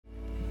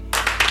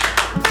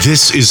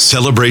This is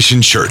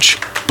Celebration Church,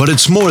 but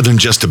it's more than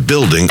just a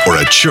building or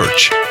a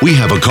church. We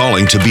have a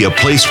calling to be a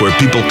place where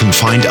people can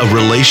find a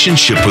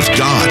relationship with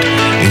God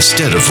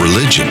instead of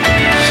religion.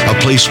 A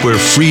place where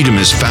freedom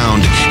is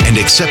found and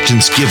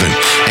acceptance given,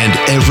 and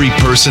every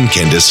person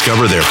can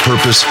discover their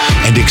purpose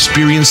and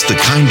experience the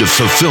kind of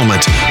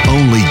fulfillment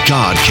only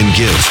God can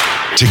give.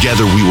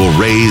 Together we will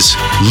raise,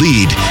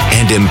 lead,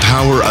 and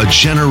empower a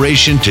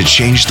generation to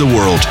change the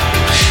world.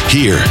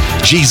 Here,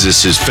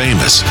 Jesus is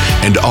famous,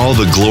 and all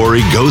the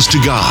glory goes to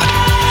God.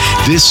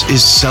 This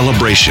is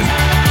Celebration.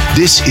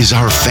 This is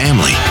our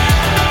family.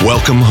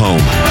 Welcome home.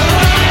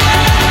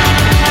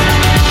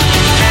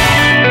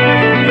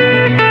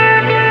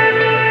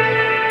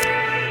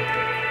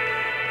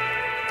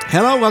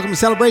 Hello, welcome to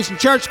Celebration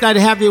Church. Glad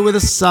to have you with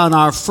us on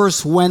our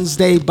first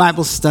Wednesday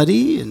Bible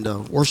study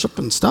and worship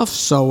and stuff.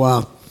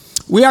 So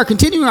we are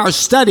continuing our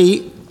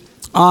study.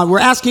 We're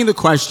asking the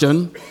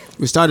question,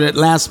 we started it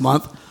last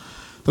month.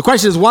 The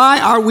question is, why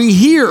are we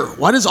here?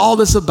 What is all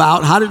this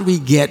about? How did we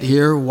get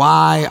here?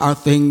 Why are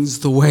things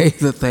the way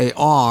that they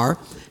are?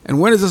 And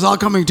when is this all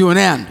coming to an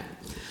end?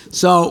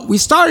 So we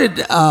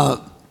started,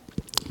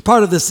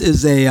 part of this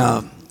is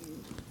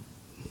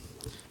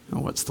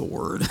what's the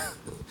word?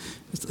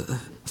 It's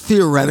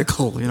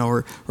theoretical,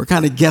 we're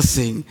kind of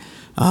guessing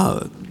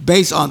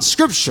based on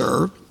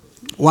Scripture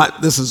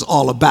what this is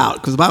all about,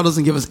 because the Bible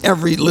doesn't give us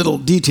every little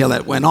detail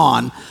that went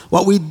on.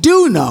 What we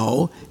do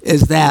know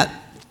is that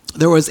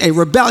there was a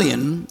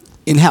rebellion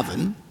in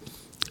heaven,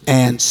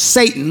 and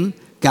Satan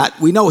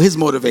we know his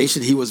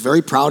motivation. He was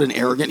very proud and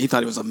arrogant. He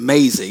thought he was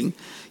amazing.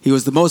 He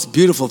was the most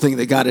beautiful thing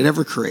that God had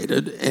ever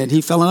created, and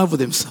he fell in love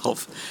with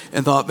himself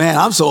and thought, man,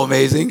 I'm so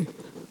amazing.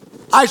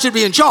 I should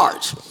be in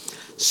charge.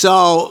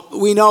 So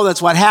we know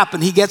that's what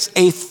happened. He gets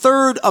a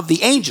third of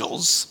the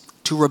angels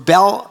to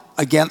rebel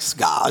against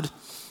God,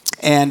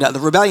 and the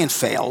rebellion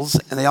fails,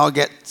 and they all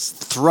get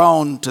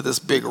thrown to this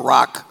big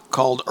rock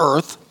called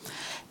Earth.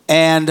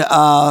 And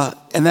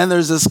then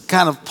there's this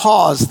kind of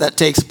pause that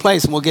takes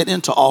place, and we'll get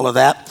into all of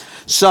that.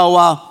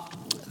 So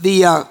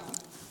the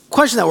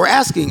question that we're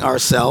asking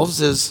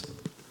ourselves is,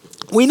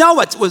 we know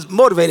what was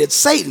motivated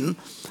Satan.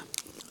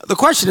 The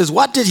question is,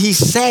 what did he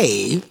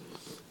say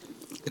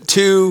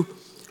to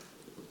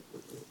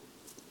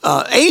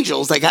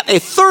angels? They got a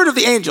third of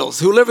the angels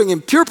who were living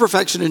in pure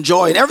perfection and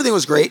joy, and everything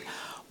was great.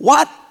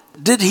 What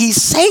did he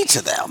say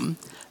to them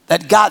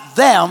that got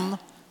them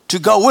to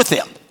go with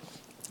him?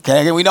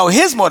 Okay, again, we know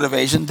his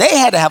motivation. They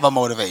had to have a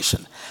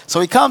motivation. So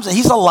he comes, and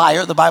he's a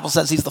liar. The Bible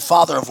says he's the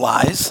father of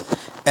lies.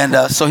 And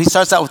so he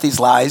starts out with these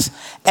lies.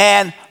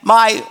 And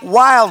my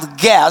wild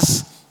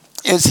guess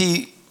is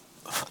you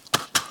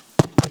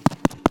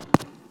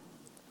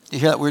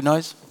hear that weird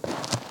noise?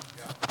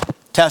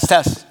 Yeah.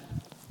 Test.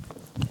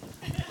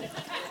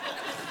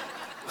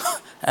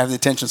 I have the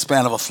attention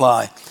span of a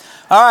fly.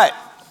 All right.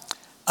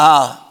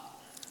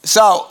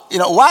 So,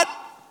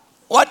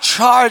 what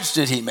charge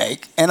did he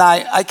make? And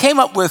I came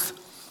up with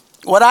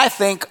what I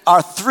think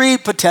are three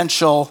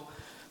potential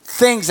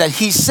things that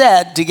he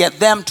said to get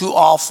them to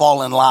all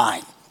fall in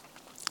line.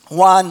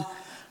 One,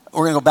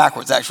 we're going to go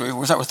backwards, actually. We're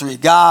going to start with three.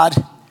 God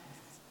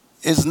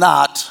is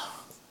not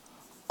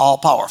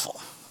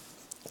all-powerful.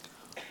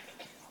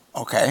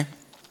 Okay?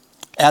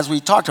 As we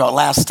talked about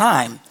last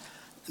time,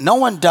 no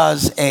one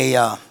does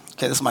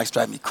this might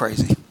drive me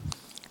crazy.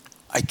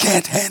 I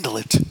can't handle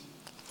it.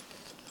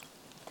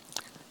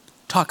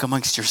 Talk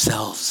amongst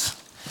yourselves.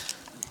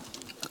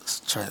 Let's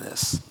try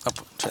this.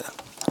 Try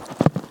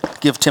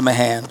that. Give Tim a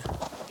hand.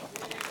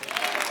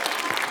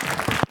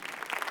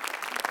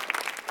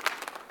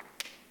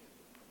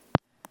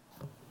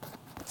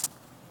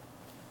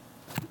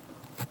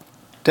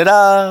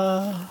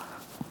 Ta-da!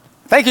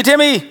 Thank you,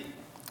 Timmy.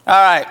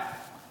 All right.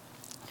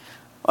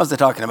 What was I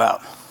talking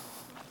about?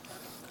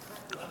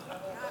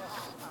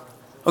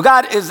 Well,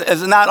 God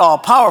is not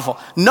all-powerful.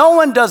 No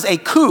one does a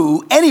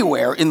coup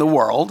anywhere in the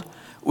world,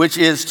 which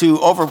is to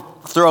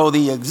overthrow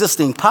the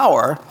existing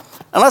power,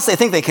 unless they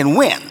think they can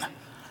win.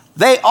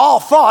 They all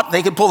thought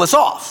they could pull this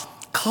off.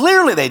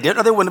 Clearly they did,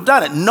 or they wouldn't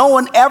have done it. No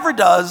one ever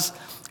does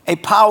a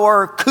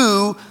power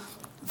coup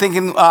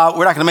thinking, we're not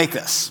going to make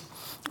this,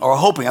 or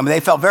hoping. I mean,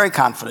 they felt very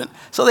confident.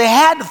 So they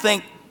had to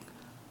think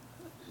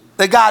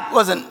that God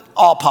wasn't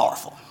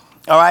all-powerful,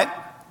 all right?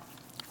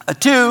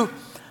 Two,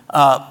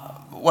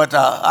 what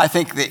I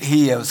think that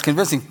he was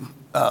convincing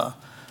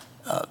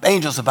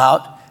angels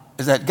about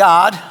is that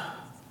God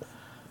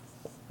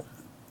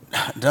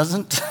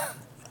doesn't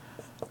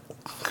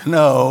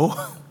know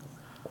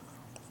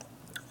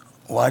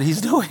what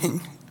he's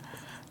doing.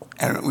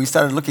 And we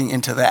started looking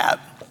into that.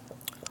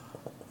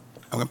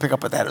 I'm going to pick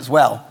up with that as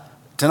well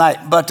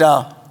tonight. But,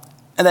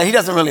 and that he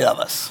doesn't really love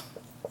us.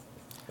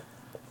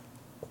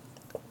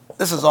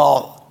 This is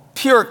all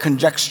pure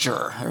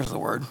conjecture, there's the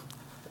word,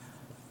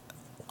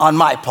 on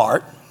my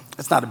part.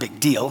 It's not a big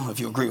deal if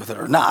you agree with it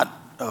or not.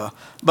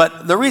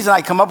 But the reason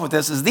I come up with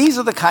this is these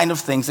are the kind of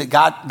things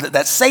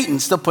that Satan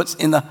still puts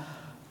in the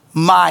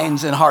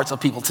minds and hearts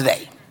of people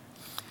today.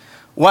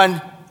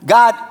 When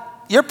God,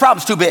 your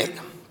problem's too big.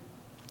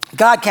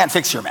 God can't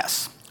fix your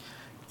mess.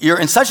 you're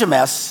in such a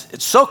mess,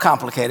 it's so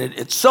complicated,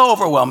 it's so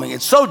overwhelming,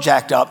 it's so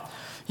jacked up,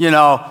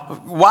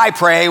 why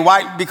pray?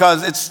 Why?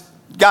 Because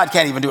God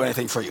can't even do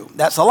anything for you.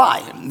 That's a lie.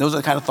 And those are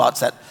the kind of thoughts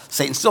that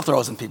Satan still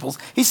throws in people's.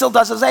 He still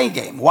does his A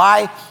game.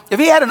 Why? If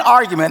he had an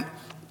argument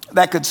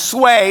that could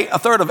sway a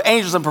third of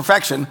angels in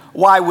perfection,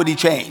 why would he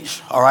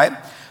change? All right?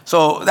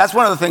 So that's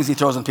one of the things he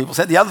throws in people's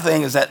head. The other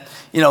thing is that,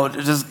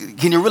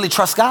 can you really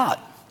trust God?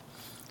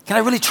 Can I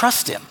really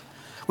trust him?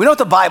 We know what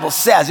the Bible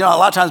says. A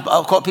lot of times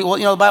I'll quote people,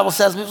 the Bible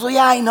says, people say,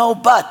 yeah, I know,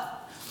 but.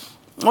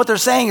 What they're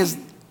saying is,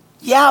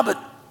 yeah, but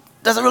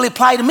does it really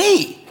apply to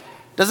me?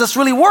 Does this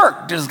really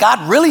work? Does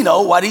God really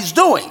know what he's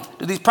doing?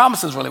 Do these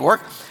promises really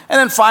work? And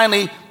then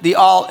finally, the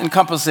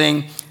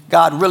all-encompassing,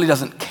 God really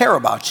doesn't care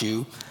about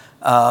you.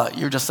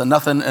 You're just a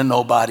nothing and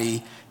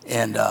nobody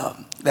and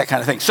that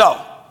kind of thing. So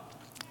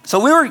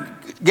we were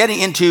getting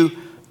into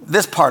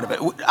this part of it.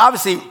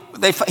 Obviously,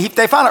 they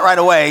found it right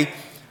away.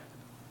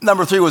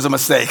 Number 3 was a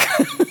mistake.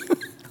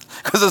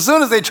 Because as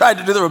soon as they tried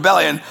to do the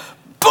rebellion,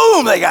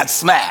 boom, they got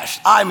smashed.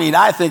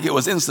 I think it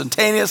was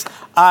instantaneous.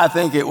 I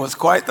think it was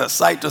quite the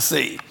sight to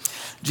see.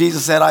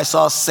 Jesus said, I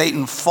saw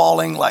Satan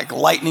falling like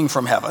lightning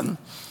from heaven.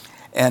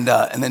 And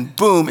then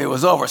boom, it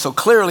was over. So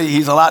clearly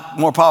he's a lot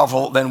more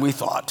powerful than we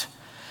thought.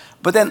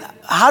 But then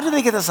how did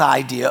they get this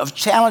idea of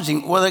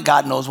challenging whether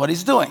God knows what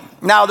he's doing?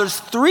 Now, there's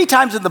 3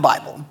 times in the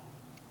Bible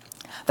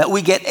that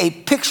we get a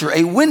picture,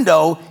 a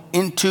window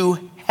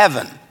into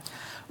heaven.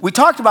 We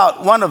talked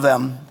about one of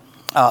them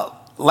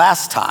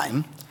last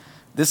time.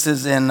 This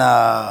is in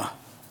 1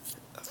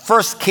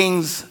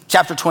 Kings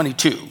chapter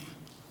 22.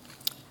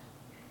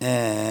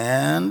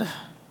 And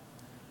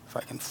if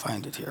I can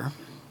find it here.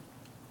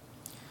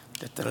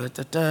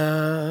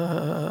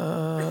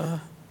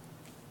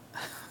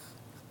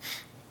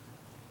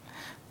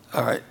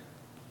 All right.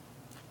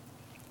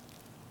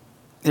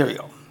 Here we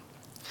go.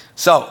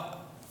 So,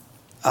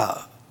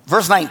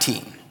 verse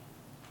 19,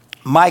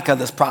 Micah,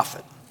 this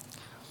prophet,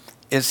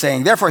 is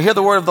saying, therefore hear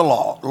the word of the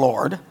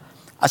Lord.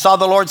 I saw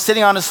the Lord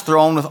sitting on his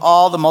throne with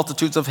all the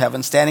multitudes of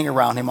heaven standing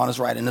around him on his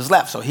right and his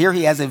left. So here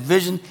he has a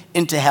vision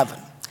into heaven.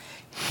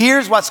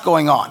 Here's what's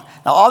going on.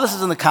 Now, all this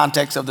is in the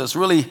context of this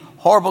really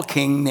horrible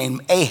king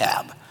named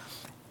Ahab.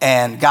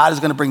 And God is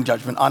going to bring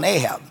judgment on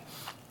Ahab.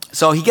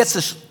 So he gets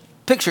this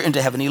picture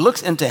into heaven. He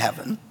looks into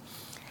heaven.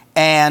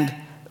 And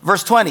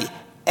verse 20,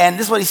 and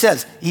this is what he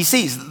says. He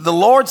sees, the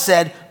Lord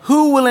said,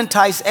 who will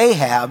entice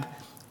Ahab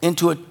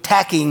into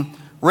attacking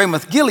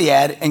Ramoth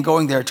Gilead and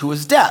going there to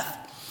his death?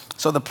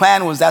 So the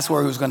plan was that's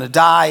where he was going to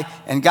die.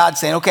 And God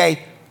saying,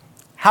 okay,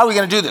 how are we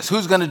going to do this?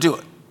 Who's going to do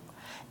it?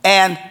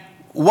 And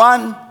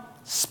one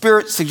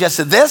spirit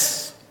suggested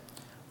this.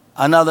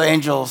 Another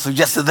angel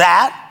suggested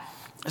that.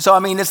 So,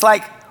 it's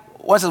like,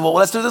 one says, well,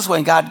 let's do it this way.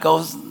 And God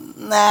goes,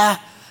 nah.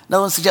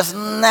 Another one suggests,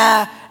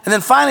 nah. And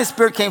then finally, the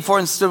spirit came forward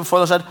and stood before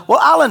the Lord and said, well,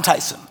 I'll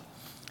entice him.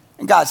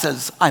 And God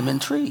says, I'm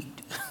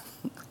intrigued.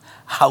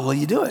 How will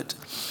you do it?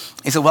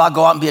 He said, well, I'll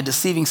go out and be a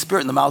deceiving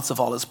spirit in the mouths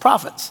of all his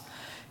prophets.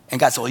 And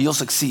God said, well, you'll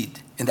succeed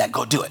in that.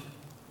 Go do it.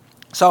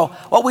 So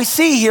what we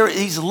see here,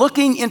 he's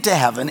looking into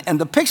heaven, and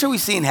the picture we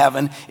see in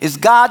heaven is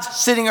God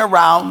sitting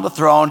around the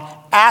throne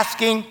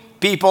asking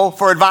people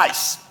for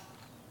advice.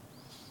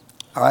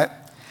 All right?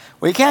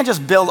 Well, you can't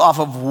just build off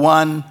of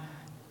one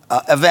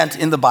event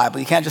in the Bible.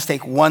 You can't just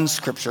take one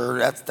scripture.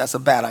 That's a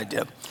bad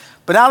idea.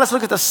 But now let's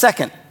look at the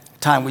second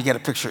time we get a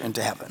picture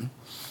into heaven.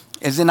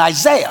 It's in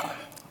Isaiah,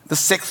 the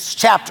 6th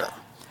chapter,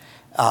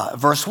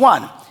 verse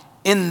 1.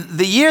 In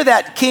the year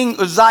that King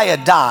Uzziah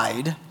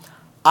died,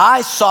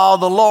 I saw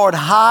the Lord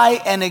high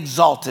and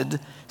exalted,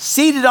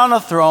 seated on a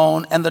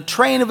throne, and the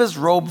train of his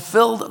robe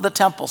filled the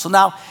temple. So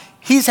now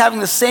he's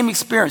having the same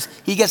experience.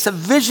 He gets a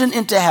vision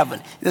into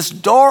heaven. This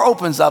door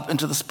opens up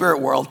into the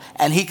spirit world,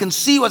 and he can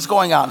see what's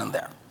going on in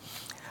there.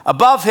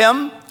 Above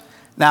him,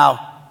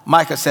 now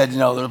Micah said,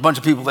 there were a bunch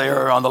of people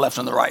there on the left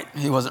and the right.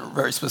 He wasn't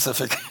very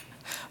specific.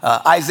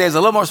 Isaiah's a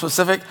little more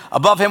specific.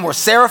 Above him were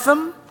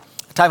seraphim,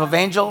 a type of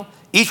angel,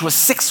 each with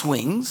 6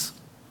 wings,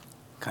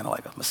 kind of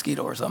like a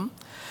mosquito or something.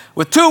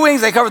 With 2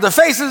 wings, they covered their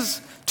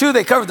faces. 2,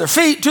 they covered their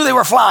feet. 2, they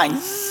were flying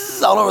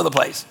all over the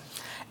place.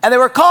 And they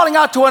were calling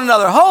out to one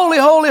another, holy,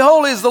 holy,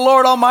 holy is the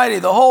Lord Almighty.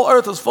 The whole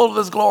earth is full of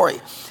his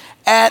glory.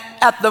 And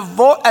at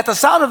the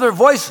sound of their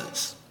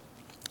voices,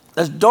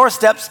 the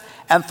doorsteps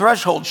and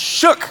threshold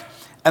shook,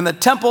 and the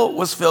temple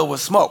was filled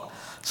with smoke.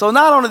 So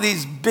not only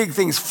these big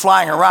things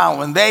flying around,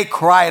 when they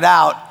cried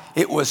out,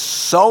 it was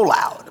so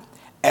loud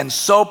and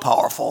so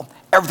powerful,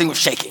 everything was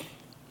shaking.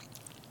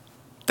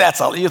 That's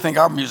all. You think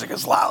our music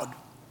is loud.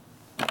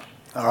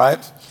 All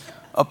right?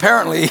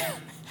 Apparently,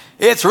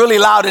 it's really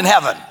loud in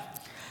heaven.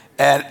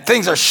 And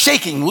things are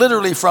shaking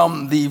literally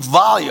from the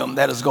volume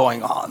that is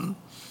going on.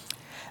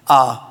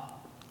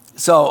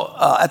 So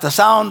at the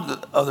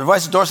sound of the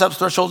voices, doorsteps,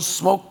 thresholds,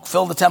 smoke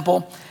filled the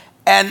temple.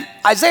 And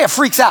Isaiah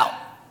freaks out.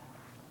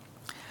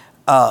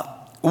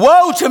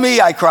 Woe to me,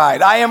 I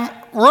cried. I am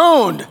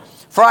ruined,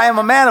 for I am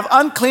a man of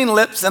unclean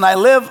lips, and I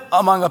live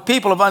among a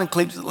people of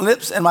unclean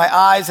lips, and my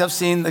eyes have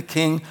seen the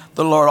King,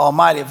 the Lord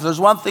Almighty. If there's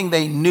one thing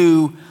they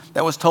knew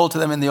that was told to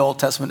them in the Old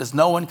Testament is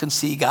no one can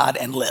see God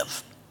and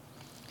live.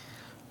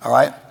 All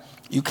right?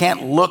 You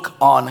can't look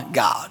on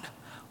God.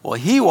 Well,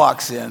 he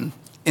walks in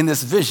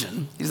this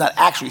vision. He's not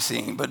actually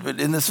seeing, but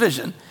in this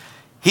vision,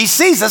 he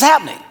sees this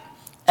happening.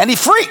 And he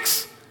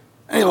freaks.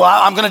 And he's, well,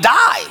 I'm going to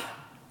die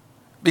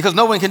because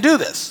no one can do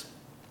this.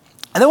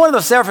 And then one of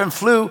the seraphim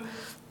flew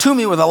to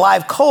me with a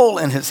live coal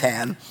in his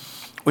hand,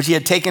 which he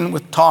had taken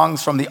with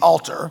tongs from the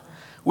altar.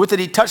 With it,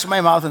 he touched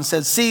my mouth and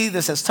said, see,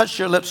 this has touched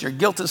your lips. Your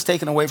guilt is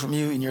taken away from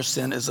you and your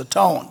sin is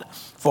atoned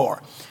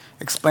for.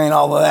 Explain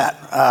all of that.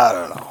 I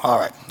don't know. All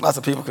right. Lots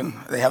of people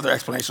they have their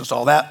explanations to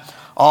all that.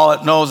 All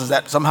it knows is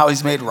that somehow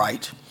he's made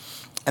right.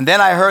 And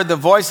then I heard the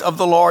voice of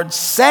the Lord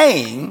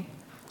saying,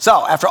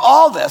 so after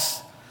all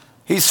this,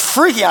 he's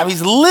freaking out.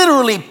 He's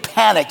literally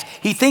panicked.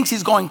 He thinks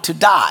he's going to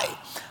die.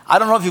 I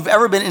don't know if you've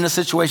ever been in a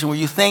situation where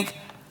you think,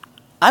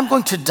 I'm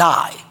going to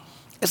die.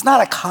 It's not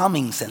a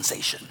calming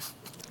sensation.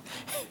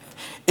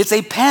 It's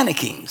a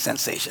panicking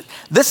sensation.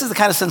 This is the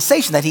kind of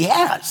sensation that he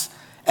has.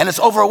 And it's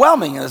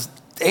overwhelming. And as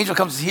the angel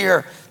comes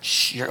here,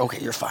 shh,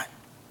 you're fine.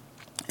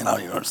 You don't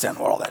understand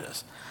what all that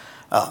is.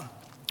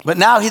 But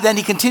now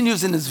he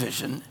continues in his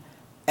vision.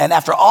 And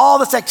after all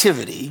this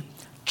activity,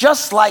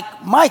 just like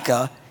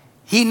Micah,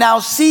 he now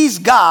sees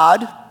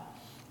God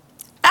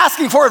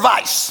asking for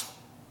advice.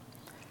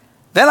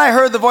 Then I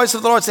heard the voice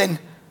of the Lord saying,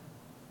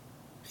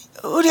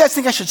 who do you guys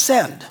think I should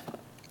send?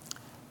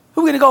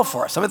 Who are we going to go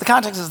for? So the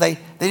context is they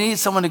need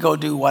someone to go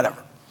do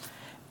whatever.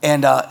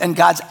 And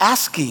God's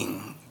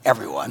asking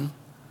everyone.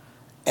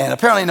 And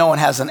apparently no one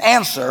has an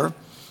answer.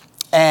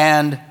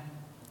 And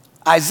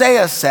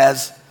Isaiah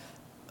says,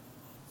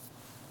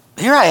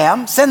 here I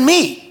am, send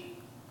me.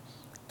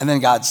 And then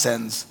God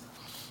sends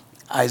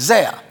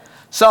Isaiah.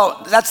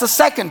 So that's the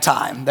second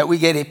time that we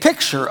get a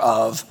picture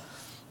of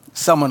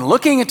someone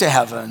looking into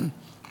heaven,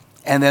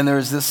 and then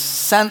there's this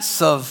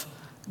sense of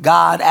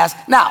God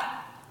asking. Now,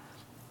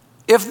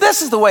 if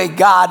this is the way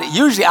God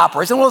usually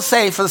operates, and we'll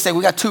say for the sake,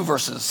 we got two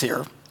verses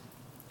here.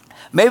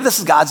 Maybe this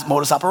is God's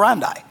modus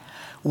operandi.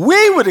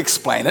 We would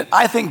explain it,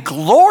 I think,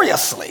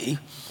 gloriously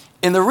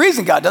in the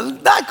reason God does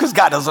it, not because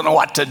God doesn't know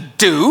what to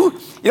do.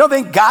 You don't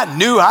think God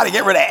knew how to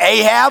get rid of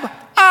Ahab?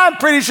 I'm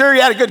pretty sure he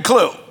had a good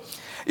clue.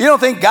 You don't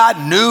think God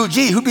knew,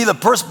 who'd be the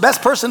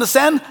best person to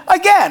send?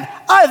 Again,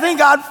 I think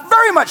God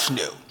very much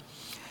knew.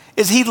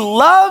 Is he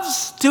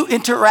loves to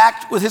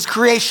interact with his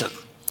creation.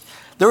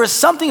 There is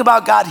something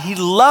about God, he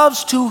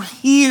loves to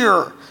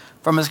hear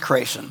from his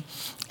creation.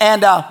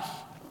 And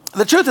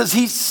the truth is,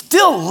 he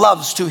still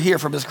loves to hear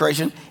from his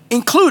creation,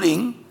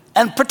 including,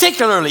 and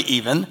particularly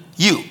even,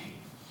 you.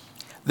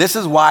 This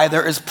is why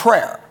there is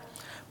prayer.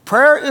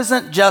 Prayer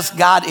isn't just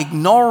God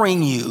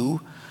ignoring you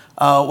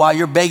while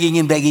you're begging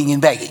and begging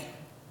and begging.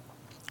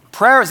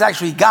 Prayer is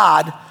actually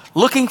God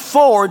looking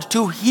forward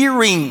to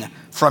hearing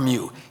from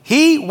you.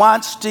 He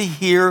wants to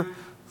hear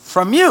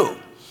from you.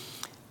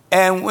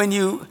 And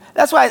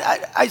that's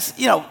why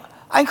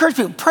I encourage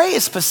people, pray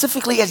as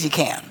specifically as you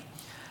can.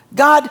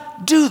 God,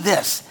 do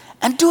this,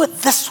 and do it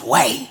this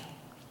way.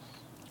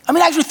 I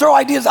mean, actually throw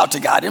ideas out to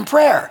God in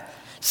prayer.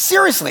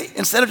 Seriously,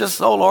 instead of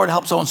just, oh, Lord,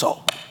 help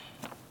so-and-so.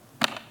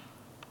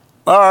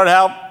 Lord,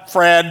 help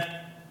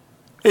Fred.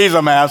 He's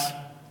a mess.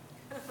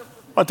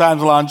 What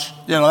time's lunch?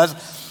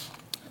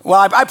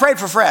 I prayed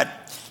for Fred.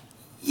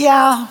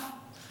 Yeah,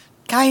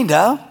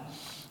 kinda.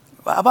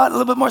 About a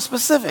little bit more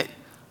specific.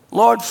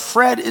 Lord,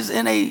 Fred is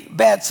in a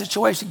bad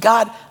situation.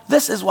 God,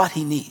 this is what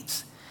he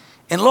needs.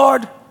 And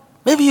Lord,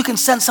 maybe you can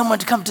send someone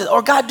to come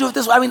or God, do it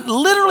this way. I mean,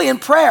 literally in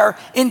prayer,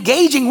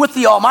 engaging with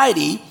the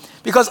Almighty,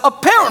 because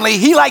apparently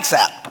he likes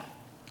that.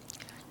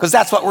 Because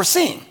that's what we're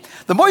seeing.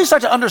 The more you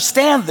start to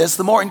understand this,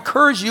 the more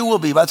encouraged you will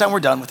be by the time we're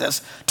done with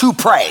this to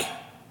pray.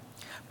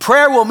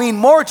 Prayer will mean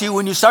more to you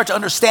when you start to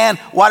understand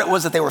what it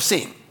was that they were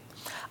seeing.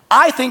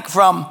 I think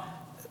from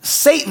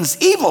Satan's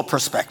evil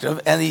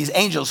perspective and these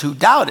angels who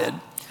doubted,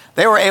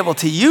 they were able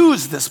to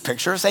use this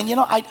picture saying,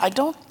 I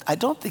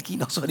don't think he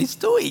knows what he's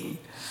doing.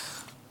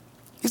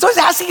 He's always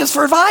asking us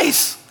for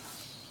advice.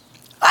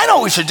 I know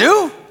what we should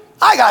do.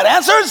 I got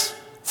answers.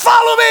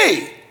 Follow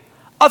me.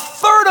 A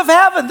third of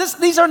heaven.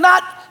 These are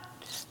not,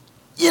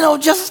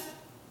 just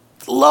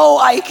low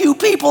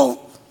IQ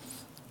people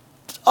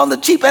on the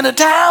cheap end of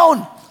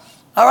town.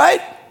 All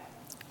right?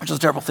 Which is a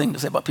terrible thing to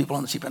say about people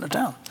on the cheap end of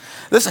town.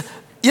 Listen,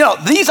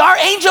 these are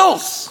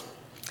angels.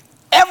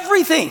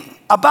 Everything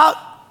about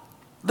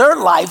their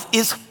life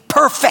is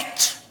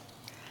perfect.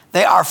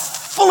 They are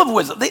full of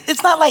wisdom.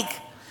 It's not like,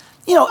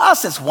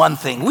 us, it's one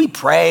thing. We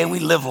pray and we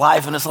live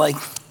life and it's like,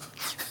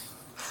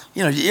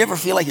 do you ever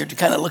feel like you're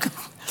kind of looking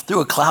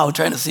through a cloud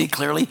trying to see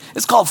clearly?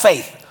 It's called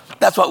faith.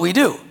 That's what we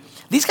do.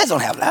 These guys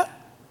don't have that.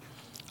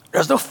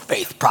 There's no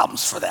faith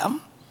problems for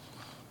them.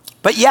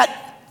 But yet,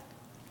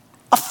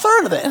 a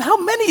third of it, and how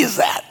many is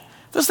that?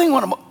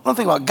 One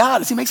thing about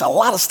God is he makes a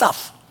lot of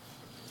stuff.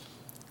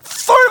 A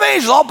third of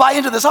angels all buy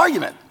into this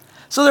argument.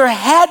 So there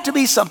had to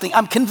be something,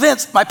 I'm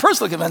convinced, my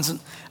personal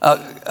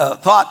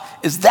thought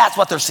is that's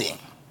what they're seeing.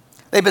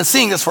 They've been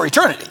seeing this for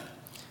eternity.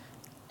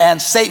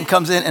 And Satan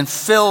comes in and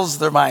fills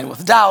their mind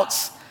with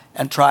doubts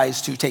and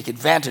tries to take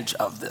advantage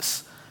of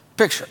this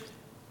picture.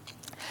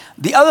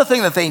 The other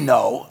thing that they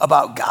know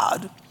about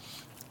God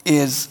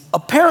is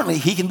apparently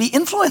he can be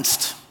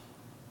influenced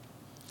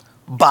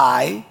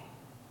by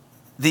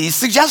these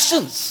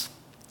suggestions.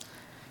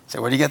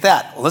 So where do you get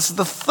that? Well, this is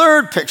the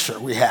third picture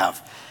we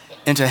have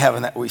into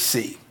heaven that we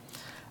see.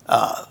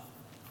 Now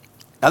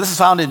this is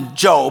found in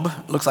Job.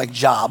 It looks like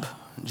Job,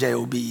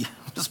 J-O-B,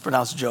 just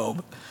pronounced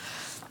Job.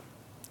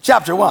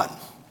 Chapter 1.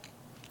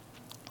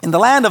 In the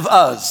land of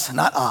Uz,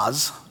 not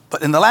Oz,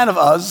 but in the land of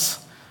Uz,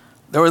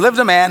 there lived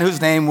a man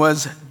whose name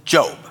was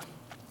Job.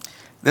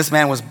 This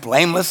man was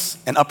blameless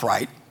and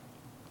upright.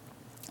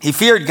 He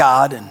feared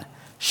God and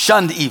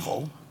shunned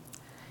evil.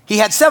 He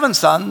had 7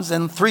 sons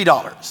and 3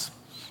 daughters,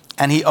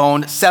 and he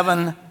owned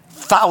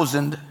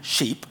 7,000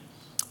 sheep,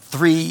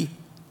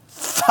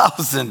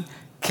 3,000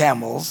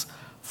 camels,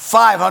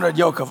 500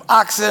 yoke of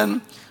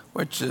oxen,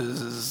 which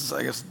is,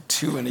 I guess,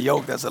 2 in a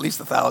yoke, that's at least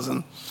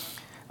 1,000,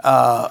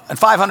 and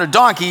 500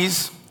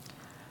 donkeys,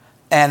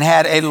 and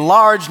had a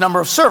large number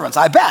of servants,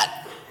 I bet.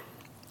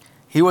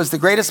 He was the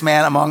greatest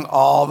man among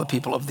all the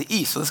people of the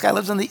East. So this guy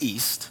lives in the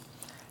East,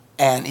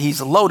 and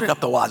he's loaded up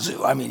the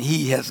wazoo. I mean,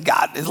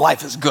 his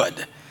life is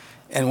good.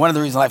 And one of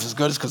the reasons life is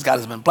good is because God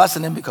has been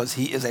blessing him because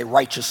he is a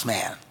righteous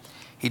man.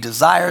 He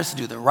desires to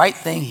do the right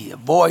thing. He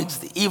avoids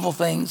the evil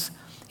things.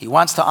 He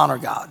wants to honor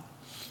God.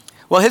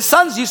 Well, his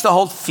sons used to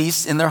hold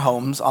feasts in their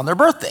homes on their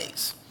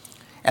birthdays.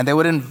 And they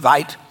would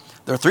invite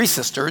their 3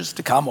 sisters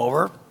to come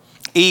over,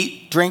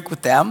 eat, drink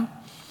with them.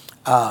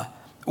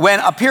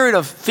 When a period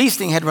of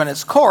feasting had run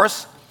its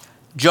course,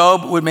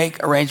 Job would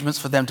make arrangements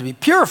for them to be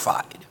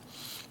purified.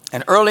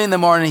 And early in the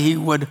morning, he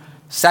would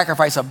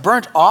sacrifice a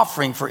burnt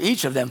offering for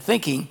each of them,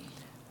 thinking,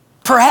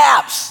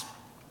 perhaps,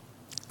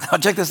 now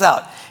check this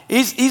out,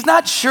 he's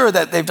not sure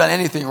that they've done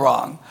anything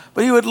wrong,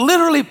 but he would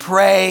literally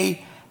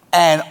pray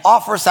and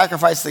offer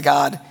sacrifice to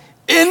God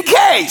in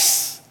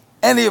case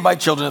any of my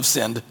children have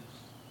sinned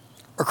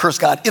or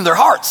cursed God in their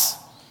hearts.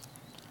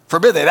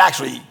 Forbid they'd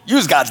actually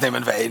use God's name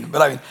in vain.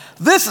 But I mean,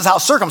 this is how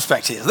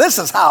circumspect he is. This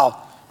is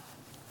how,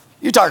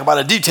 you talk about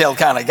a detailed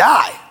kind of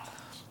guy.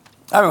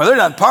 I mean, when they're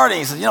done partying,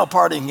 he says,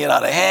 partying can get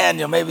out of hand.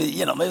 Maybe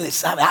they, I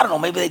don't know,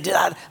 maybe they did.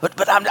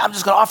 But I'm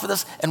just going to offer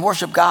this and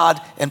worship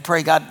God and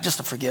pray God just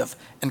to forgive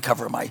and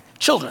cover my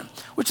children.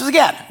 Which is,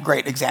 again, a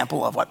great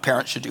example of what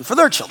parents should do for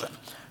their children.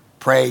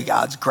 Pray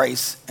God's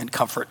grace and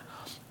comfort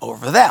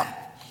over them.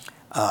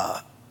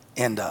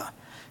 You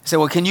say,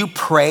 well, can you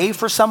pray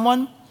for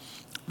someone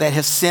that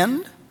has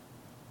sinned?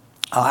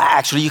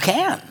 Actually, you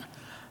can.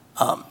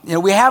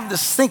 We have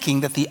this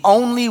thinking that the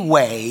only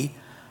way,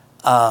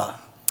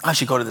 I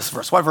should go to this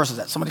verse. What verse is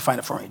that? Somebody find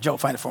it for me. Joe,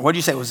 find it for me. What did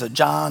you say? Was it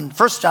John?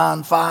 1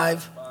 John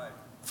 5?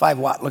 5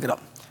 what? Look it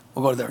up.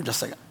 We'll go there in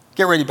just a second.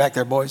 Get ready back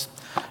there, boys.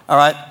 All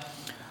right.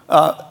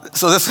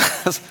 So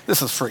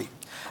this is free.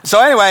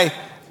 So anyway,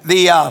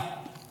 the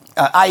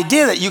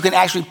idea that you can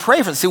actually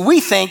pray for this. See,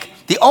 we think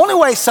the only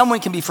way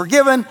someone can be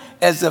forgiven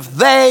is if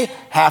they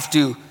have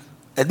to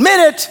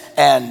admit it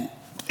and,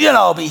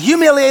 be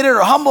humiliated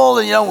or humbled.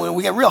 And,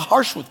 we get real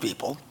harsh with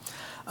people.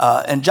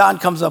 And John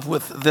comes up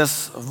with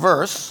this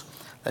verse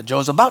that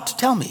Joe's about to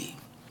tell me.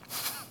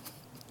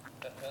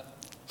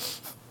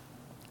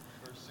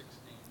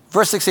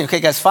 Verse 16.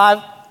 Okay, guys,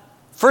 1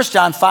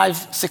 John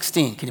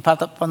 5:16. Can you pop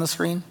that up on the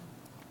screen?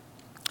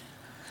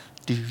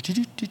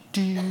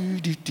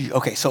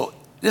 Okay, so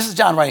this is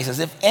John writing. He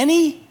says,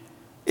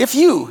 if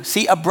you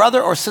see a brother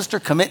or sister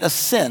commit a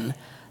sin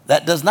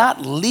that does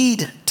not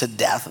lead to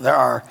death, there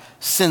are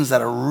sins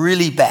that are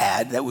really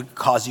bad that would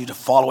cause you to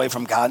fall away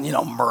from God,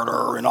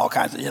 murder and all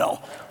kinds of,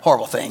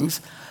 horrible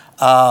things.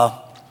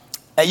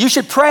 You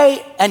should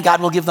pray and God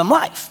will give them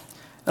life.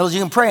 In other words,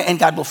 you can pray and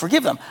God will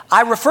forgive them.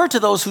 I refer to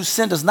those whose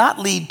sin does not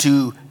lead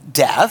to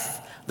death.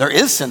 There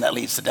is sin that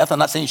leads to death. I'm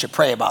not saying you should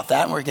pray about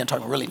that. And we're going to talk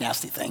about really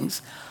nasty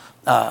things.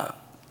 So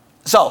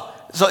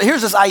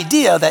here's this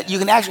idea that you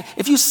can actually,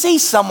 if you see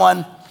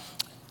someone,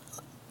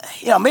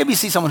 maybe you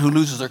see someone who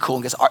loses their cool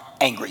and gets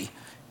angry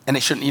and they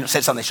shouldn't,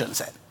 said something they shouldn't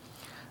have said.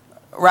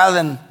 Rather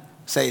than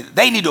say,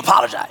 they need to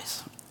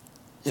apologize.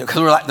 Because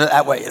we're like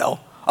that way, I'm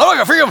not going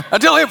to forgive him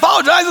until he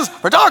apologizes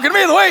for talking to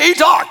me the way he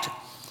talked.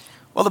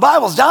 Well, the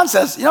Bible, John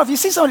says, if you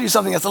see somebody do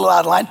something that's a little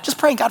out of line, just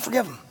pray and God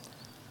forgive him.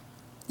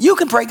 You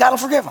can pray, God will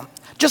forgive him.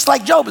 Just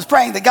like Job is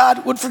praying that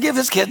God would forgive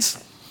his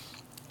kids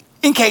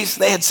in case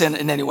they had sinned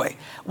in any way.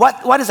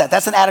 What is that?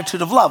 That's an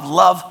attitude of love.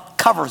 Love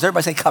covers.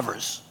 Everybody say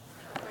covers.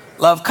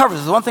 Love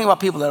covers. The one thing about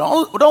people that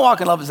don't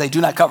walk in love is they do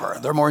not cover.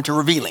 They're more into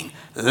revealing.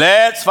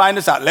 Let's find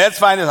this out. Let's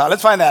find this out.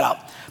 Let's find that out.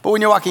 But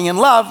when you're walking in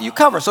love, you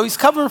cover. So he's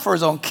covering for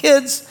his own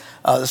kids.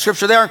 The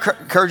scripture there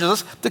encourages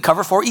us to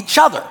cover for each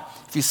other.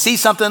 If you see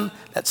something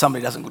that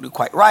somebody doesn't do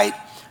quite right,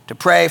 to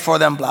pray for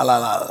them, blah, blah,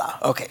 blah,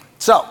 blah. Okay,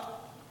 so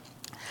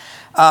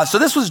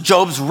this was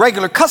Job's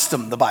regular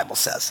custom, the Bible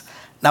says.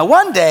 Now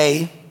one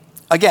day,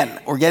 again,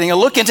 we're getting a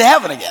look into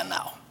heaven again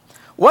now.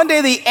 One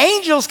day the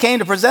angels came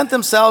to present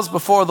themselves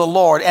before the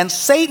Lord, and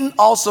Satan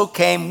also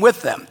came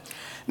with them.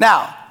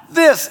 Now,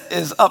 this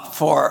is up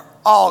for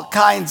all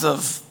kinds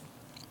of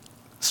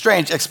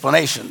strange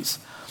explanations.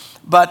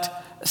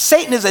 But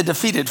Satan is a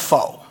defeated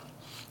foe.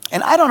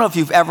 And I don't know if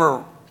you've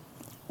ever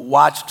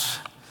watched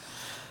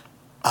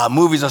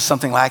movies or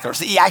something like it, or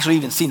actually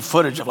even seen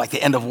footage of like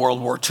the end of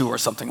World War II or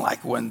something,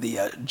 like when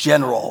the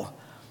general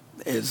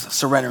is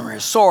surrendering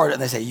his sword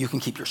and they say, you can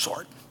keep your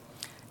sword.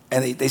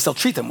 And they still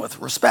treat them with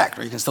respect,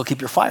 or you can still keep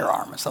your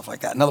firearm and stuff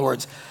like that. In other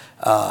words,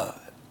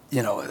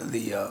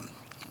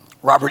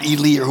 Robert E.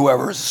 Lee or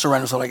whoever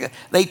surrenders, something like that,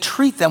 they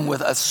treat them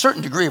with a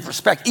certain degree of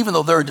respect, even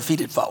though they're a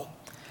defeated foe,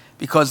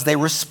 because they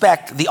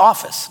respect the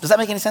office. Does that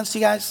make any sense to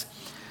you guys?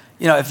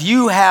 You know, if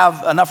you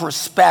have enough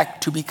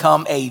respect to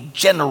become a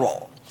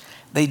general,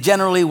 they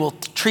generally will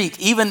treat,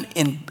 even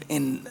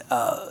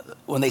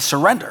when they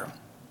surrender,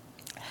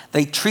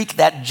 they treat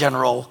that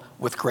general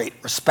with great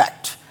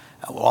respect.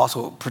 Will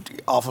also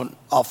often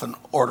offer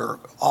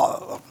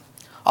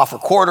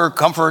quarter,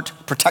 comfort,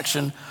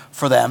 protection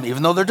for them,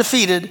 even though they're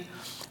defeated,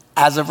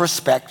 as of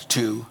respect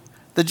to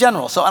the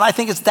general. So, and I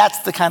think that's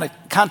the kind of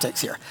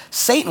context here.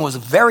 Satan was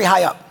very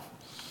high up,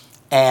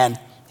 and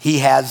he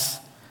has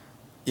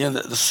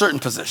the certain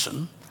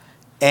position.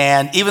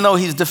 And even though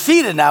he's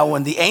defeated now,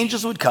 when the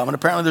angels would come, and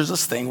apparently there's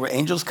this thing where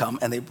angels come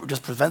and they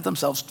just present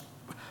themselves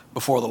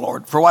before the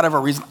Lord, for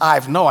whatever reason, I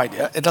have no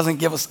idea. It doesn't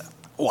give us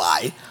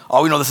why.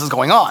 All we know, this is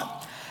going on.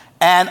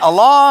 And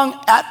along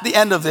at the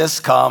end of this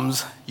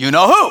comes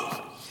who.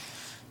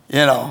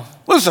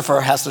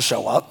 Lucifer has to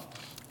show up,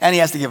 and he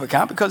has to give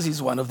account because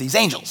he's one of these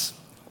angels,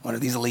 one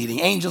of these leading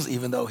angels,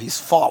 even though he's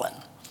fallen.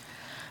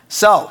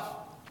 So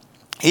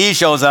he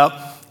shows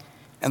up,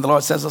 and the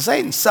Lord says to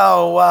Satan,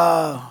 so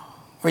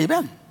where you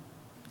been?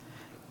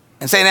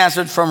 And Satan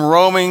answered, from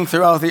roaming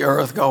throughout the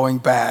earth, going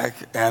back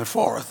and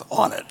forth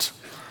on it.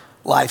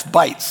 Life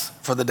bites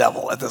for the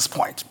devil at this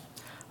point.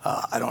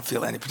 I don't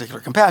feel any particular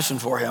compassion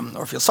for him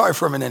or feel sorry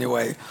for him in any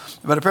way,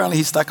 but apparently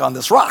he's stuck on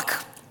this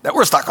rock that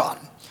we're stuck on.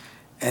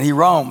 And he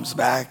roams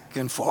back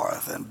and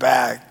forth and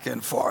back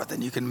and forth.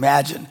 And you can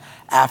imagine,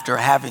 after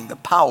having the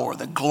power,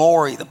 the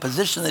glory, the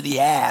position that he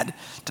had,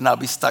 to now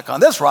be stuck on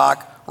this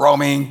rock,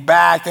 roaming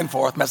back and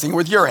forth, messing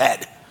with your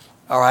head.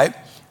 All right?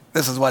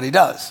 This is what he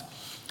does.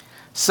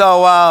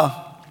 So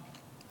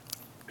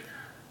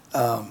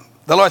the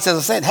Lord says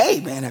to Satan, hey,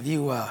 man, have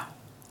you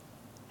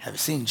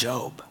seen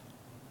Job?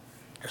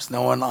 There's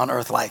no one on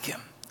earth like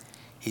him.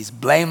 He's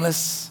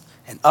blameless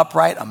and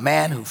upright, a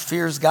man who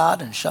fears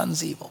God and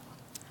shuns evil.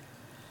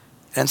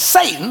 And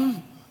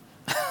Satan,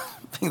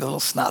 being the little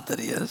snot that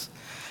he is,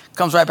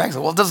 comes right back and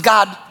says, well,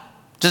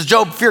 does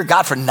Job fear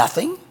God for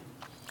nothing?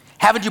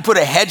 Haven't you put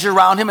a hedge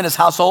around him and his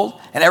household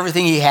and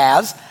everything he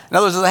has? In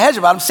other words, there's a hedge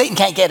about him. Satan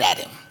can't get at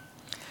him.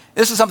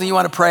 This is something you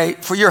want to pray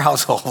for your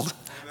household.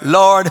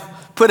 Lord,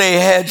 put a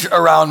hedge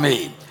around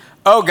me.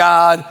 Oh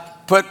God,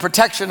 put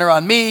protection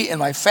around me and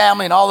my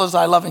family and all those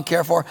I love and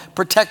care for.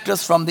 Protect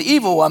us from the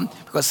evil one,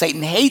 because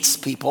Satan hates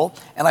people.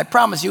 And I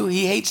promise you,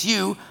 he hates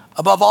you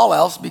above all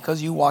else,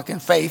 because you walk in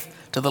faith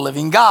to the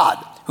living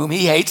God, whom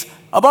he hates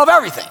above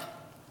everything.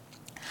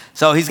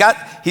 So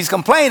he's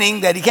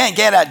complaining that he can't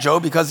get at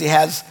Job because he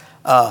has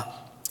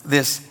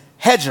this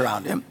hedge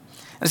around him.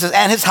 And it says,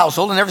 and his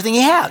household and everything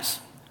he has.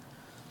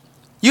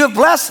 You have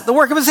blessed the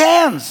work of his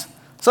hands,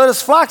 so that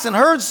his flocks and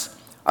herds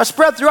are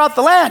spread throughout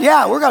the land.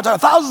 Yeah, we're going to talk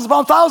thousands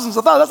upon thousands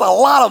of thousands. That's a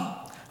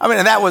lot of,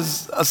 and that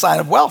was a sign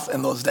of wealth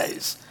in those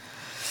days.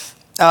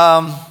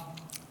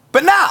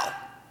 But now,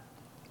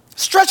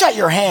 stretch out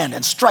your hand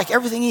and strike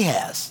everything he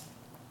has,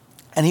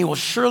 and he will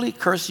surely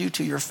curse you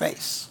to your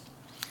face.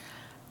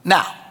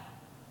 Now,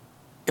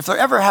 if they're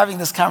ever having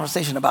this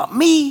conversation about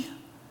me,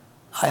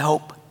 I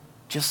hope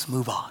just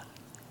move on.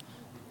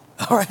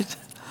 All right?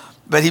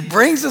 But he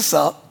brings this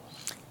up,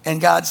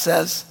 and God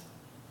says,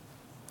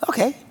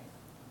 okay,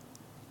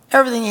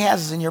 everything he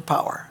has is in your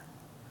power,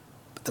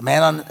 but the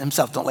man on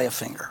himself don't lay a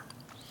finger.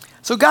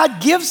 So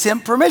God gives him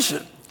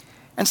permission.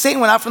 And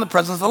Satan went out from the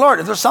presence of the Lord.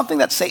 If there's something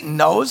that Satan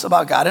knows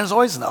about God and has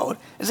always known,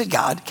 is that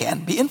God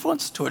can be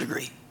influenced to a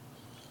degree.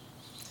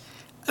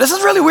 This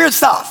is really weird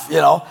stuff,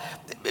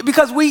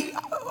 because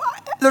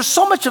there's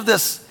so much of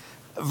this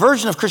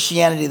version of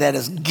Christianity that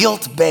is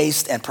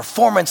guilt-based and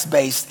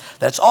performance-based,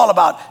 that's all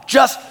about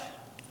just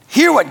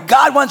hear what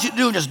God wants you to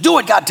do and just do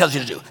what God tells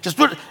you to do. Just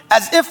do it,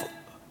 as if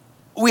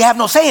we have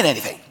no say in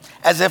anything,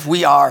 as if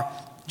we are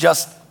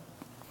just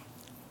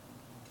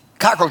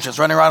cockroaches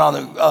running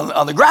around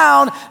on the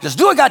ground. Just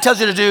do what God tells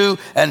you to do,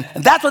 and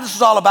that's what this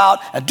is all about,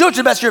 and do it to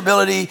the best of your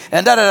ability,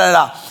 and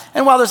da-da-da-da.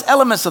 And while there's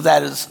elements of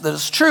that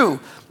is true,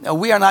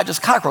 we are not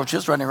just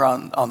cockroaches running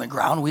around on the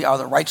ground. We are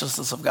the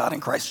righteousness of God in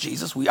Christ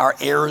Jesus. We are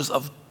heirs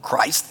of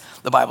Christ.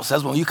 The Bible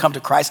says when you come to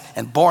Christ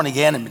and born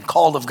again and been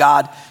called of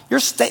God, your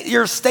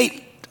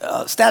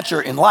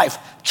stature in life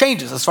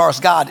changes as far as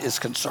God is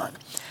concerned.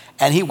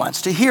 And he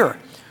wants to hear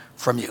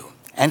from you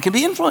and can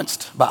be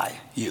influenced by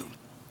you.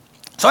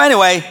 So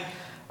anyway,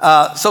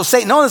 so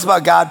Satan, knowing this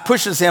about God,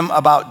 pushes him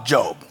about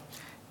Job.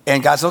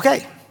 And God says,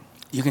 okay,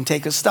 you can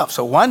take his stuff.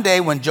 So one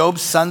day when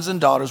Job's sons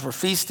and daughters were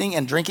feasting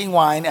and drinking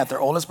wine at their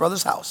oldest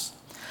brother's house,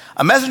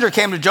 a messenger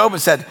came to Job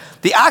and said,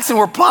 the oxen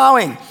were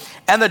plowing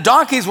and the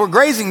donkeys were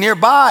grazing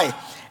nearby,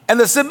 And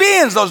the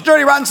Sabaeans, those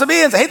dirty, rotten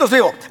Sabaeans, I hate those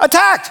people,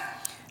 attacked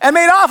and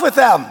made off with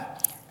them.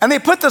 And they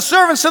put the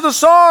servants to the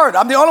sword.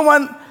 I'm the only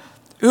one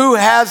who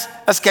has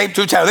escaped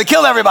to terror. They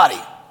killed everybody.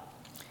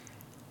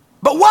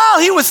 But while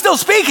he was still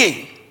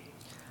speaking,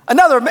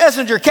 another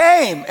messenger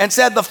came and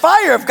said, the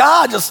fire of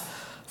God just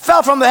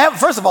fell from the heaven.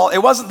 First of all, it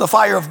wasn't the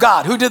fire of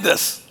God. Who did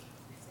this?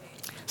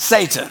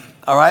 Satan,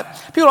 all right?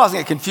 People always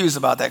get confused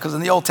about that because in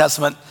the Old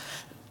Testament,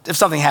 if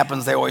something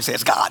happens, they always say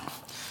it's God.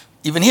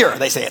 Even here,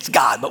 they say it's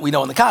God, but we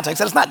know in the context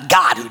that it's not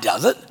God who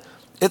does it.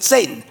 It's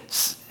Satan.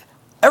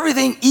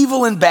 Everything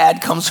evil and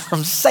bad comes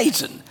from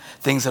Satan.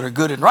 Things that are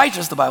good and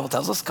righteous, the Bible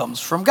tells us, comes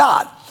from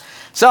God.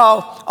 So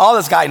all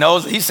this guy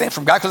knows that he's saying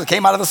from God because it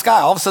came out of the sky.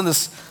 All of a sudden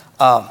this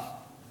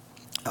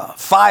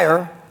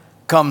fire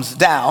comes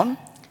down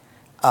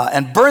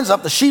and burns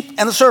up the sheep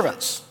and the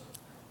servants.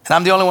 And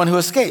I'm the only one who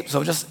escaped.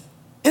 So just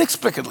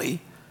inexplicably,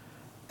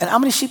 and how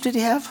many sheep did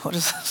he have? What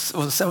is this?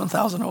 Was it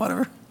 7,000 or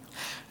whatever?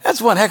 That's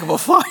one heck of a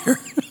fire.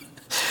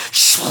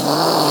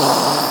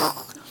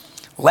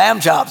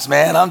 Lamb chops,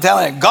 man, I'm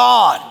telling you,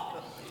 gone.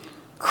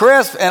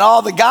 Crisp, and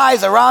all the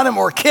guys around him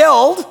were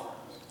killed,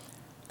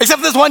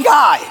 except this one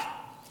guy.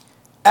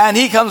 And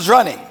he comes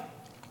running.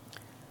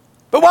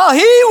 But while he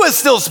was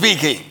still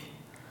speaking,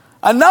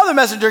 another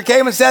messenger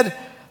came and said,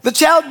 the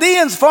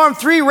Chaldeans formed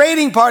 3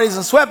 raiding parties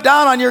and swept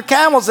down on your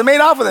camels and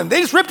made off with them. They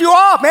just ripped you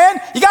off,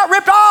 man. You got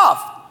ripped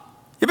off.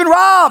 You've been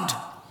robbed.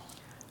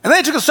 And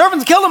they took the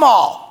servants and killed them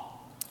all.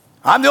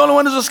 I'm the only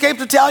one who's escaped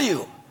to tell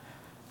you.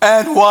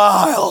 And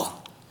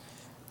while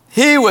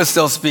he was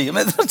still speaking,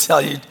 I'll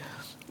tell you,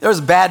 there's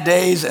bad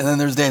days and then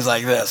there's days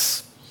like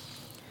this.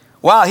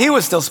 While he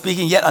was still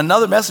speaking, yet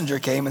another messenger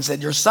came and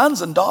said, your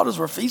sons and daughters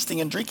were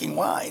feasting and drinking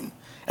wine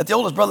at the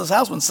oldest brother's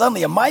house when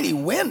suddenly a mighty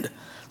wind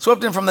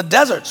swept in from the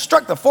desert,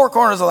 struck the 4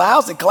 corners of the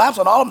house, and collapsed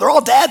on all of them. They're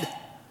all dead.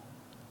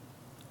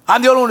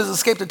 I'm the only one who's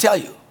escaped to tell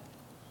you.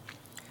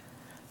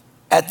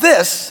 At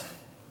this,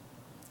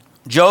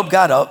 Job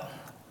got up,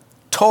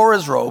 tore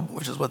his robe,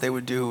 which is what they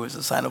would do as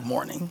a sign of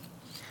mourning,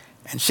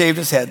 and shaved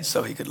his head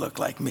so he could look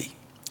like me.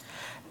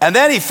 And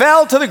then he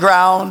fell to the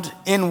ground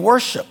in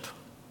worship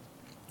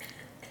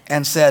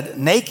and said,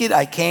 naked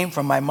I came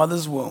from my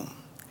mother's womb,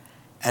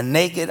 and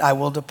naked I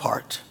will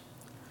depart.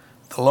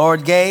 The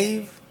Lord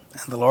gave,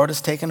 and the Lord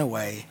has taken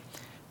away.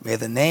 May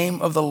the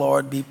name of the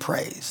Lord be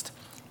praised.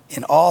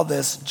 In all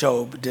this,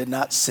 Job did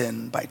not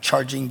sin by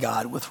charging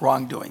God with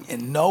wrongdoing.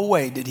 In no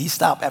way did he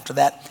stop after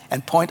that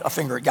and point a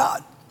finger at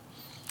God.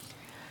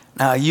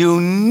 Now, you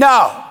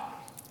know,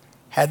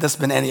 had this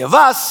been any of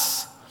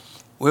us,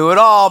 we would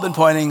all been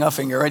pointing a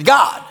finger at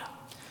God.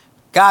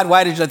 God,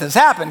 why did you let this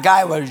happen?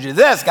 God, why did you do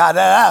this? God,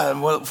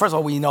 Well, first of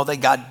all, we know that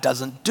God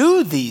doesn't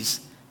do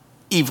these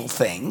evil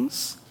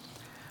things.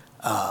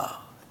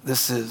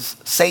 This is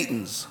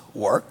Satan's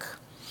work.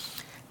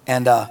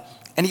 And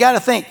you got to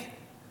think,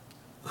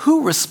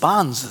 who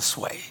responds this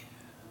way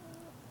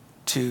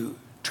to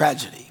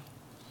tragedy?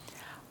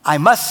 I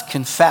must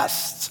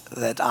confess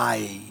that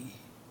I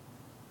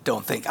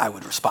don't think I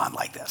would respond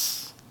like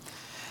this.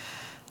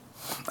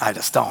 I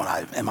just don't.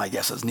 And my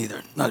guess is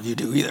none of you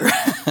do either.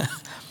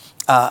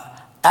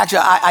 Actually,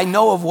 I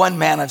know of one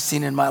man I've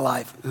seen in my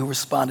life who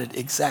responded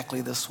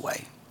exactly this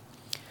way.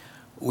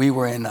 We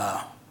were in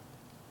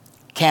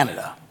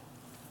Canada,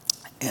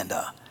 and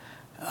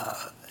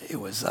it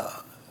was,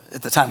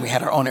 at the time we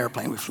had our own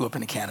airplane. We flew up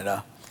into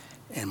Canada,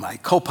 and my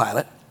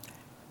co-pilot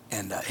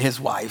and his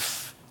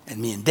wife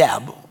and me and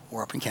Deb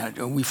were up in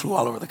Canada. And we flew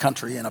all over the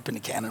country and up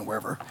into Canada and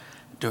wherever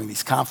doing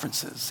these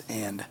conferences.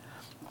 And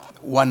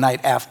one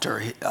night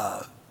after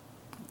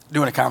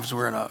doing a conference, we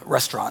were in a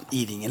restaurant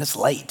eating, and it's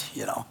late,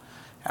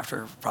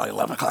 after probably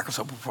 11 o'clock or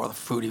so before the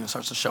food even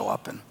starts to show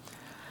up. And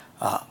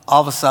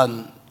all of a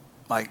sudden,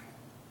 my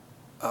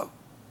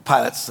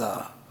pilot's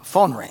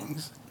phone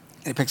rings,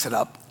 and he picks it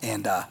up,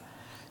 and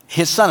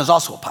his son is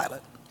also a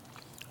pilot.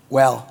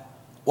 Well,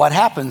 what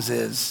happens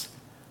is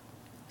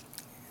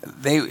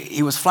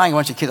he was flying a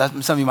bunch of kids.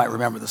 Some of you might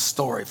remember the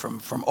story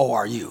from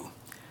ORU.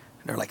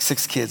 There were like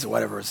 6 kids or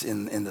whatever is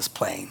in this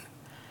plane.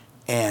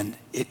 And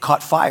it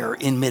caught fire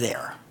in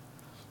midair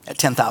at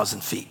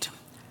 10,000 feet.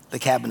 The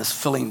cabin is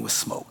filling with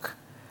smoke.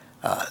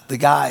 The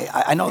guy,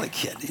 I know the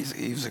kid.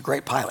 He was a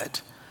great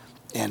pilot.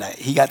 And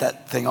he got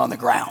that thing on the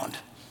ground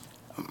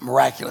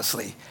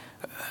miraculously.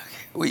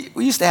 We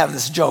used to have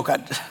this joke.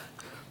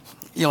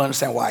 You'll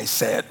understand why I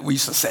say it. We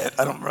used to say it.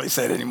 I don't really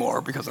say it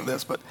anymore because of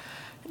this. But,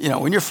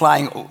 when you're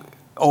flying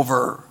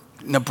over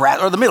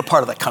Nebraska, or the middle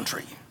part of the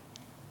country,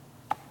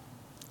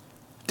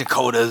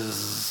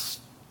 Dakotas,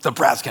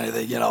 Nebraska,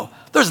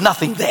 there's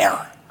nothing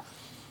there.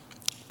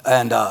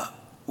 And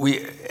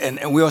we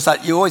always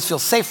thought you always feel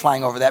safe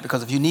flying over that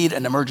because if you need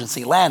an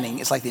emergency landing,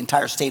 it's like the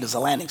entire state is a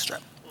landing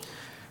strip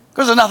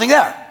because there's nothing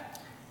there.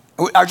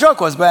 Our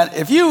joke was, man,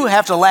 if you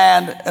have to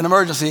land an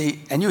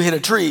emergency and you hit a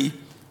tree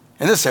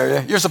in this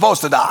area, you're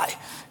supposed to die.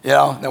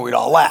 Then we'd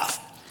all laugh.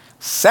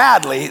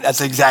 Sadly, that's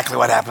exactly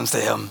what happens to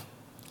him.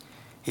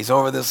 He's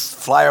over this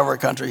flyover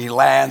country. He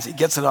lands. He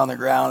gets it on the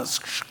ground. It's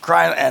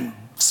crying and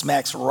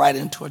smacks right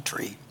into a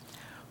tree.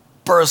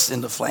 bursts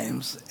into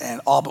flames,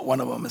 and all but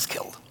one of them is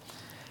killed.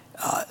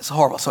 It's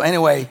horrible. So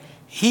anyway,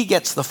 he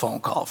gets the phone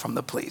call from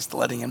the police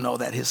letting him know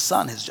that his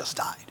son has just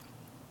died.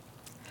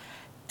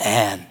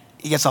 And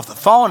he gets off the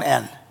phone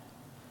and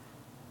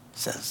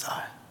says,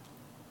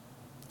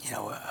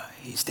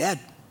 he's dead.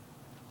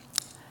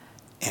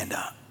 And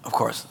of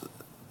course,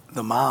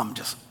 the mom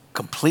just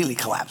completely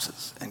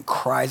collapses and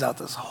cries out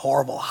this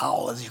horrible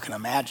howl, as you can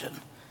imagine.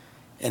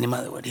 Any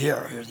mother would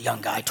hear. Here's a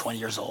young guy, 20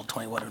 years old,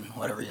 20,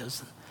 whatever he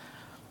is.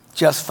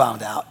 Just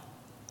found out.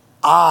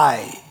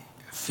 I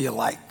feel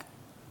like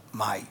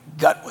my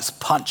gut was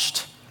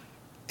punched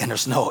and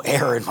there's no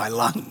air in my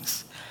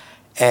lungs.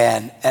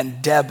 And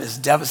Deb is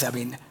devastated. I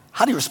mean,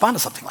 how do you respond to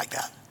something like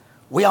that?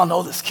 We all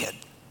know this kid.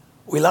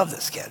 We love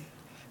this kid.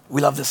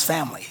 We love this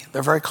family.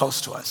 They're very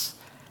close to us.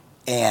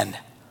 And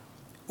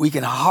we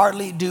can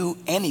hardly do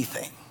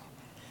anything.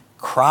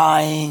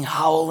 Crying,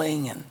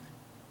 howling, and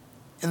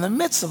in the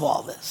midst of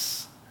all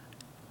this,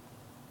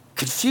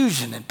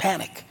 confusion and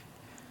panic,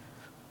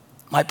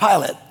 my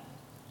pilot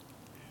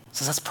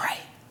says, let's pray.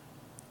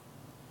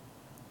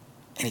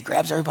 And he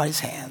grabs everybody's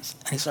hands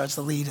and he starts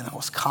to lead in the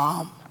most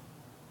calm,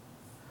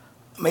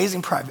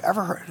 amazing prayer I've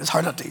ever heard. It's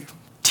hard not to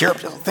tear up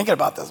just thinking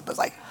about this, but it's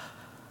like,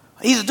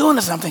 he's doing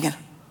this and I'm thinking,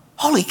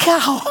 holy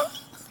cow,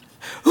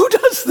 who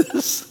does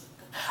this?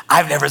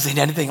 I've never seen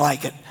anything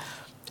like it.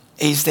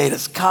 He stayed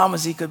as calm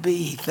as he could be.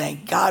 He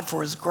thanked God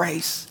for his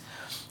grace.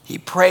 He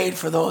prayed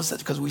for those that,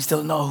 because we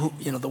still know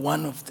who, the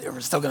one, if they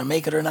were still going to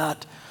make it or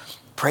not.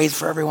 Prays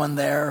for everyone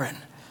there. And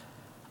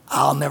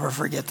I'll never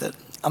forget that.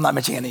 I'm not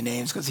mentioning any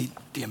names because he'd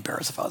be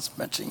embarrassed if I was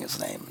mentioning his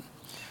name.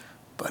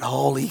 But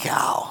holy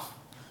cow.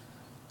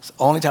 It's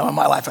the only time in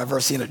my life I've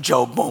ever seen a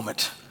Job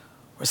moment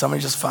where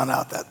somebody just found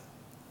out that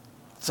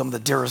some of the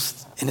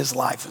dearest in his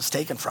life was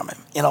taken from him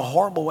in a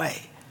horrible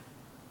way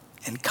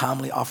and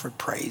calmly offered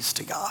praise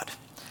to God.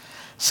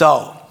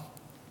 So,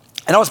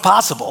 I know it's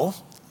possible.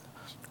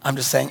 I'm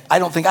just saying, I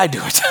don't think I'd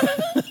do it.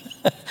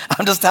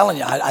 I'm just telling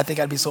you, I think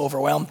I'd be so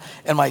overwhelmed.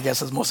 And my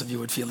guess is most of you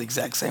would feel the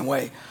exact same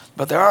way.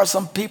 But there are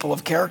some people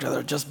of character that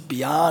are just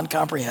beyond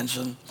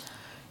comprehension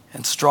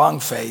and strong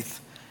faith.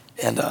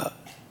 And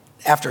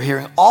after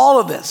hearing all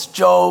of this,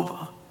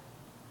 Job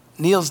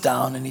kneels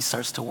down and he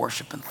starts to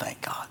worship and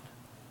thank God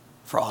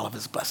for all of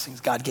his blessings.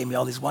 God gave me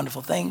all these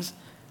wonderful things.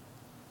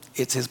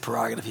 It's his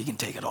prerogative. He can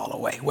take it all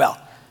away. Well,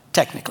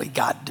 technically,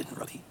 God didn't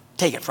really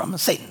take it from him.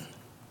 Satan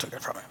took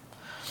it from him.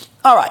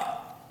 All right.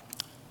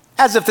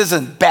 As if this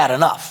isn't bad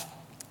enough,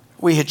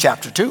 we hit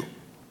chapter 2.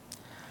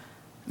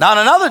 Now, on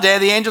another day,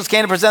 the angels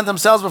came to present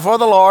themselves before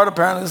the Lord.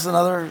 Apparently, this is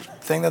another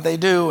thing that they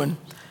do. And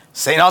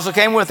Satan also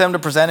came with them to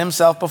present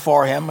himself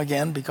before him,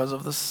 again, because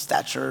of the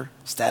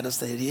status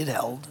that he had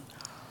held.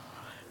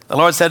 The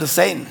Lord said to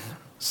Satan,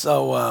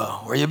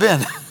 so where you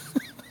been?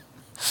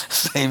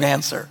 Same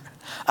answer.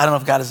 I don't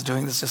know if God is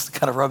doing this just to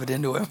kind of rub it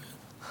into him.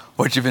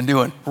 What you been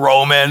doing?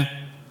 Roaming,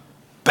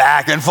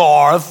 back and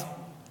forth,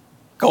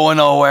 going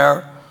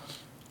nowhere.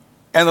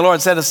 And the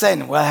Lord said to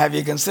Satan, well, have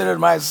you considered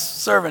my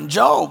servant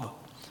Job?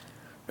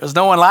 There's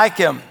no one like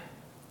him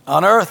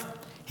on earth.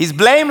 He's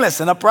blameless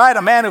and upright,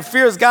 a man who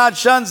fears God,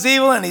 shuns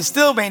evil, and he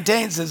still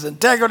maintains his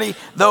integrity,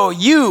 though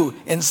you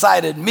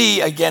incited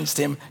me against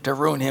him to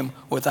ruin him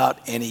without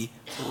any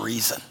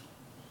reason.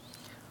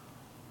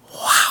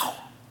 Wow.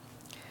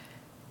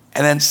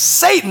 And then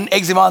Satan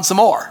eggs him on some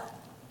more.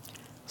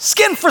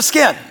 Skin for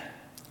skin.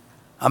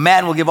 A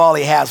man will give all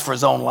he has for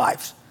his own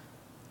life.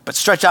 But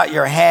stretch out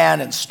your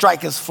hand and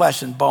strike his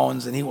flesh and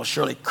bones, and he will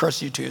surely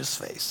curse you to his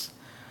face.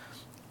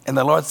 And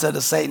the Lord said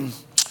to Satan,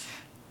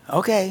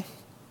 okay,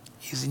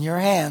 he's in your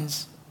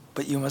hands,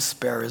 but you must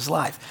spare his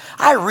life.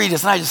 I read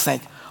this and I just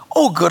think,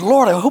 oh, good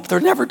Lord, I hope they're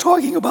never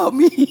talking about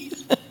me.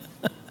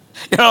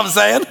 You know what I'm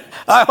saying?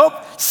 I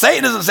hope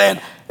Satan isn't saying,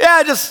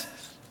 yeah, just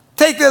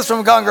take this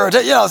from Gungor,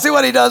 see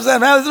what he does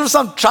then. Man, there's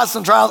some tests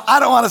and trials I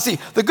don't want to see.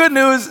 The good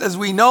news is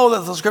we know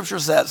that the scripture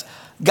says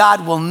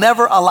God will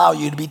never allow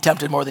you to be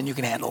tempted more than you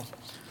can handle.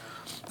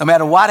 No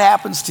matter what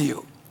happens to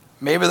you.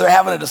 Maybe they're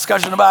having a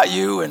discussion about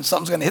you and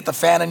something's going to hit the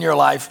fan in your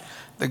life.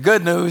 The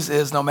good news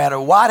is no matter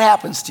what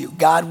happens to you,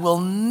 God will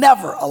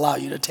never allow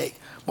you to take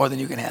more than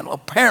you can handle.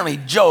 Apparently,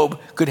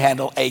 Job could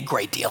handle a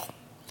great deal.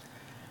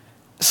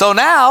 So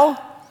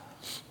now,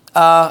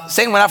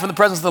 Satan went out from the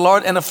presence of the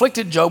Lord and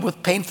afflicted Job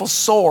with painful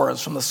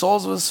sores from the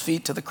soles of his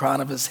feet to the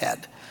crown of his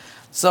head.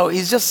 So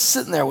he's just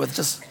sitting there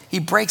he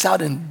breaks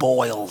out in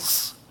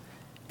boils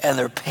and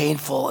they're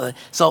painful.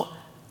 So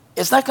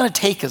it's not going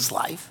to take his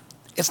life.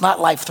 It's not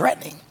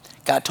life-threatening.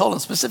 God told him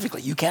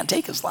specifically, you can't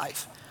take his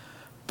life,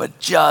 but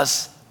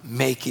just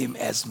make him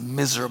as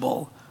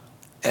miserable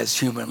as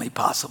humanly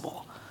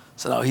possible.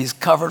 So now he's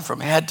covered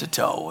from head to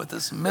toe with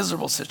this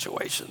miserable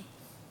situation.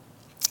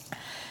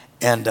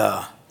 And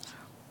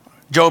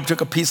Job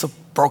took a piece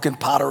of broken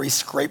pottery,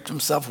 scraped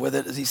himself with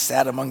it as he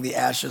sat among the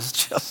ashes,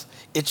 just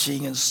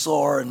itching and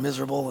sore and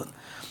miserable. And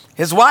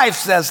his wife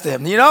says to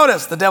him, you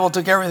notice the devil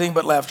took everything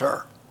but left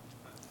her.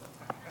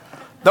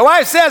 The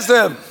wife says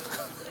to him,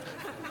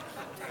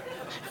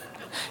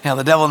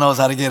 the devil knows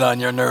how to get on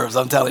your nerves,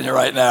 I'm telling you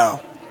right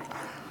now.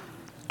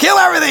 Kill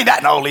everything.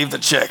 No, leave the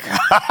chick.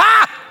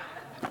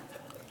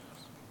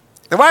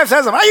 The wife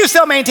says to him, are you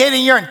still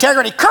maintaining your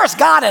integrity? Curse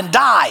God and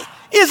die.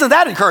 Isn't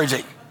that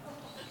encouraging?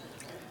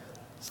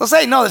 So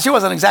Satan knows that she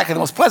wasn't exactly the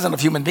most pleasant of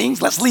human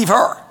beings. Let's leave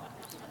her.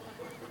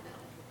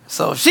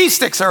 So she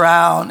sticks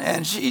around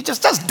and she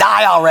just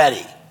die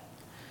already.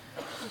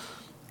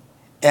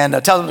 And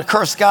tells him to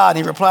curse God.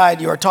 And he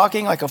replied, you are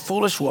talking like a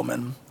foolish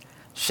woman.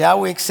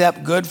 Shall we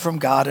accept good from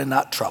God and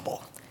not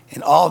trouble?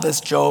 In all this,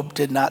 Job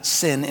did not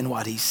sin in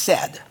what he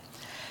said.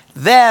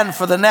 Then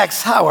for the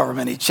next however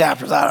many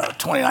chapters, I don't know,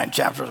 29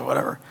 chapters or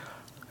whatever,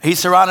 he's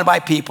surrounded by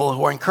people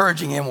who are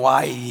encouraging him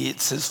why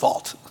it's his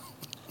fault.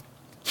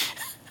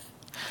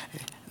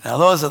 Now,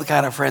 those are the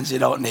kind of friends you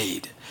don't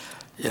need.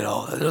 You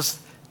know,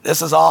 this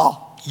is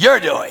all you're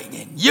doing,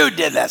 and you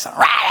did this.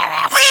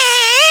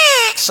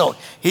 So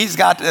he's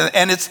got,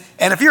 and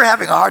if you're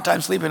having a hard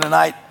time sleeping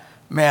tonight,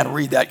 man,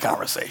 read that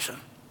conversation.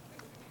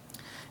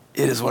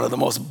 It is one of the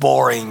most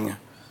boring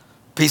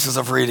pieces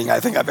of reading I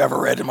think I've ever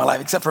read in my life,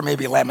 except for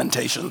maybe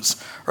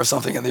Lamentations or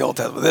something in the Old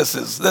Testament. This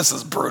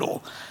is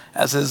brutal.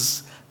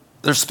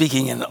 They're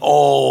speaking in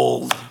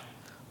old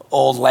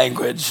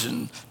language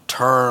and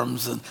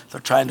terms, and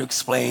they're trying to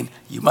explain,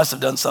 you must have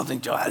done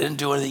something, Joe. I didn't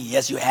do anything.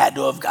 Yes, you had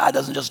to have. God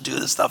doesn't just do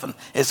this stuff, and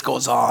it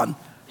goes on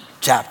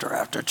chapter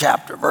after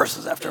chapter,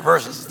 verses after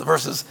verses. The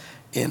verses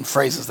in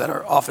phrases that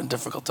are often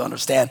difficult to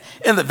understand.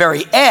 In the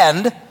very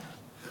end,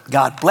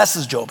 God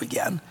blesses Job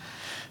again.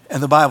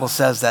 And the Bible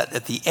says that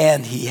at the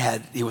end,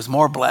 he was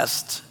more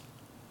blessed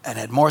and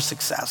had more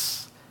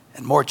success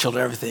and more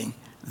children, everything,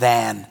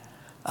 than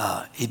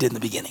he did in the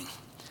beginning.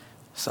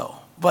 So,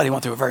 but he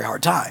went through a very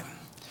hard time.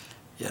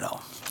 You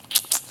know,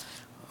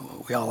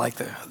 we all like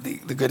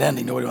the good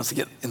ending. Nobody wants to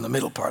get in the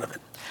middle part of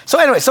it. So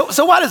anyway,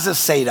 so what does this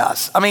say to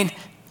us? I mean,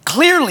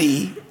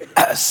 clearly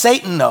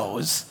Satan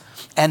knows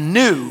and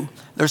knew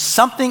there's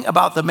something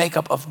about the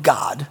makeup of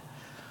God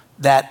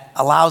that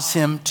allows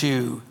him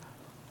to,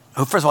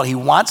 first of all, he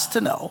wants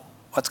to know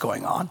what's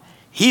going on.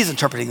 He's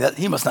interpreting that.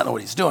 He must not know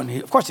what he's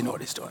doing. Of course he knows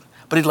what he's doing.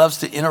 But he loves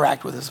to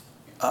interact with his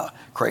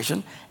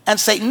creation. And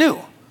Satan knew,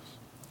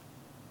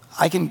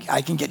 I can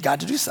get God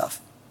to do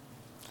stuff.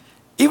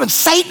 Even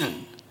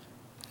Satan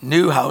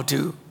knew how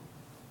to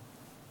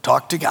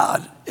talk to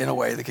God in a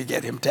way that could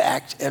get him to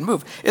act and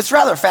move. It's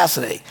rather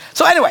fascinating.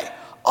 So anyway,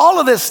 all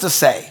of this to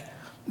say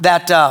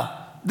that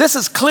this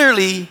is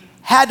clearly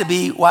had to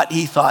be what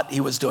he thought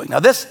he was doing.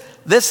 Now this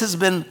has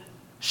been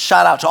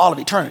shot out to all of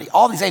eternity.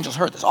 All these angels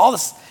heard this. All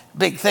this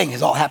big thing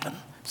has all happened.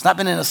 It's not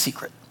been in a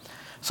secret.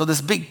 So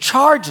this big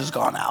charge has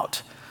gone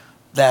out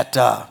that,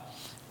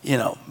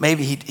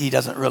 maybe he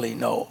doesn't really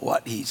know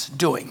what he's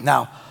doing.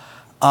 Now,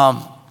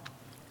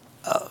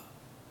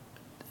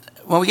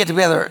 when we get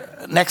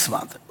together next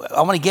month,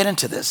 I want to get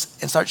into this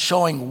and start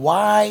showing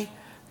why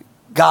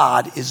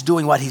God is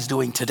doing what he's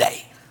doing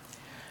today.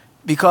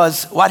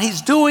 Because what he's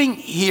doing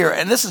here,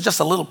 and this is just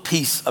a little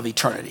piece of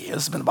eternity. This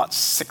has been about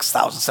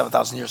 6,000,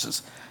 7,000 years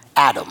since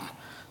Adam.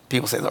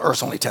 People say the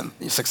earth's only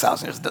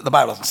 6,000 years. The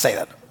Bible doesn't say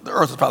that. The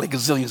earth is probably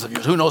gazillions of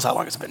years. Who knows how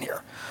long it's been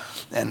here?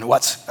 And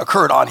what's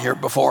occurred on here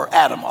before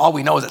Adam. All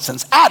we know is that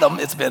since Adam,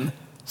 it's been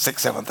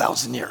 6,000,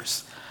 7,000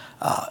 years.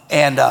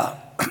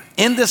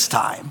 In this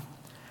time,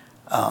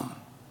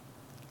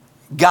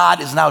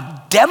 God is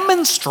now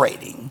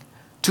demonstrating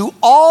to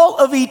all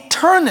of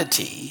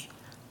eternity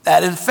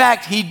that in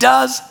fact he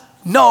does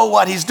know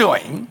what he's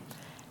doing,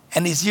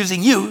 and he's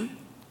using you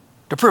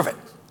to prove it.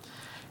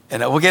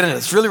 And we'll get into it.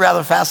 It's really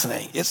rather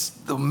fascinating. It's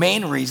the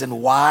main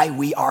reason why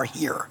we are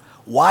here.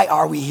 Why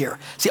are we here?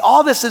 See,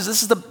 all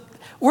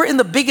we're in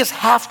the biggest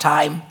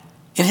halftime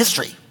in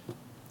history.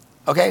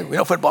 Okay, we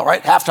know football,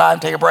 right?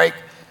 Halftime, take a break.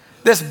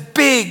 This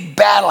big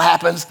battle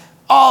happens.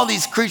 All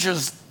these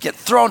creatures get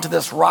thrown to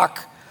this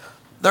rock.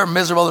 They're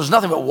miserable. There's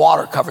nothing but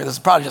water covering this.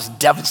 It's probably just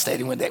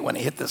devastating when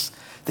they hit this.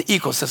 The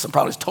ecosystem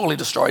probably is totally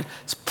destroyed.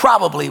 It's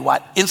probably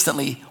what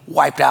instantly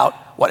wiped out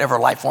whatever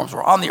life forms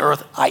were on the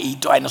earth, i.e.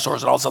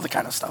 dinosaurs and all this other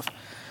kind of stuff.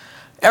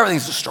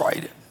 Everything's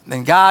destroyed.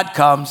 Then God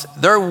comes.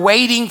 They're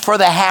waiting for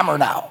the hammer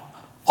now.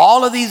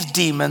 All of these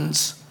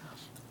demons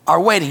are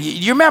waiting.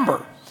 You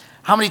remember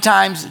how many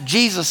times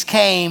Jesus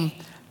came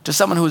to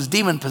someone who was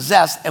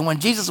demon-possessed, and when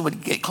Jesus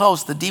would get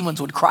close, the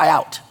demons would cry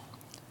out. Do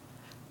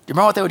you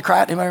remember what they would cry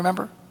out? Anybody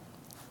remember?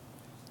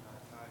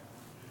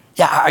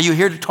 Yeah, are you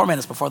here to torment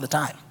us before the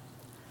time?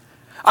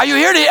 Are you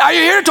here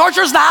to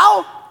torture us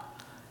now?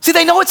 See,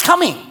 they know it's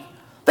coming.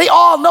 They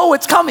all know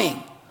it's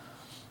coming.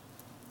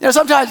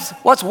 Sometimes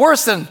what's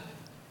worse than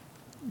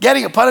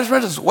getting a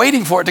punishment is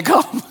waiting for it to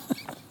come.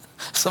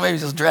 So maybe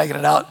just dragging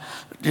it out,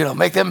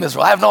 make them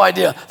miserable. I have no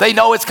idea. They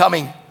know it's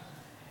coming.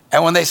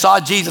 And when they saw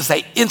Jesus,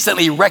 they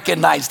instantly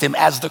recognized him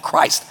as the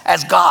Christ,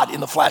 as God in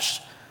the flesh.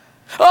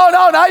 Oh,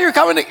 no, now you're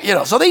coming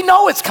to, so they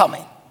know it's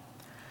coming.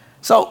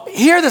 So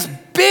here this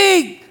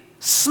big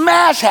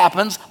smash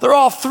happens. They're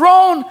all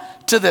thrown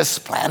to this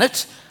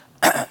planet.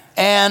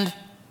 And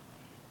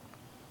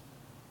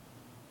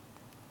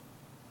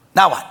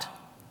now what?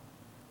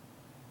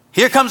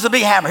 Here comes the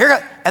big hammer.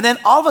 And then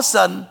all of a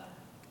sudden,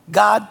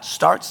 God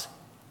starts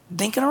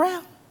dinking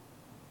around.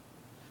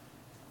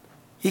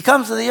 He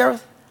comes to the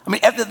earth. I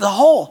mean, the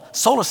whole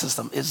solar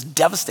system is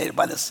devastated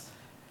by this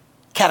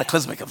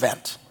cataclysmic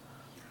event.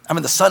 I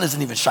mean, the sun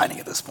isn't even shining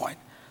at this point.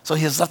 So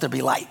he has left there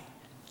be light.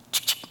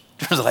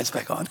 Turns the lights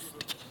back on.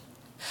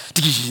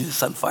 The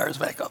sun fires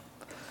back up.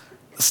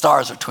 The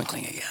stars are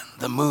twinkling again.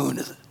 The moon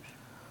is,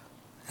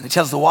 and he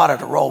tells the water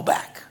to roll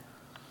back.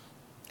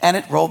 And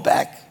it rolled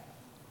back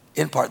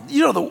in part.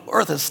 You know, the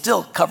earth is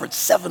still covered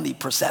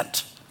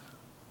 70%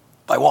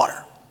 by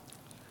water.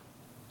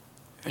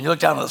 And you look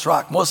down on this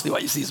rock, mostly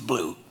what you see is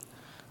blue,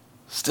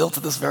 still to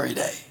this very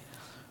day.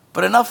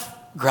 But enough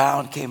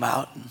ground came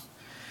out, and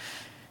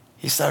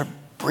he started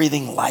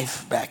breathing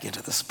life back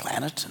into this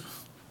planet, and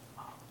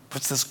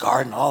puts this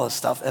garden, all this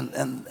stuff.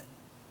 And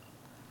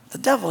the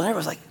devil and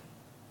everyone's like,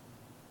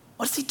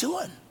 what is he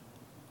doing?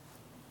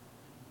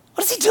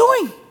 What is he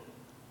doing?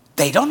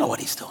 They don't know what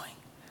he's doing.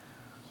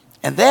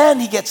 And then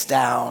he gets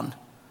down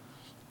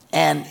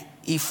and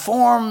he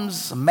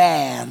forms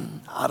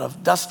man out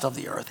of dust of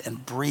the earth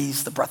and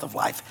breathes the breath of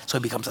life, so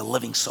he becomes a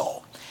living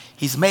soul.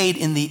 He's made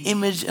in the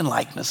image and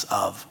likeness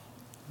of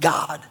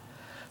God.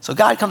 So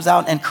God comes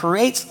down and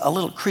creates a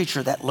little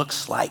creature that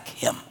looks like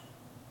him.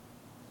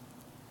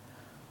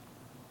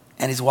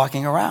 And he's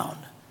walking around.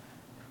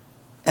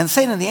 And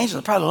Satan and the angels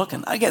are probably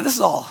looking. Again, this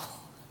is all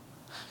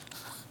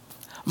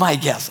my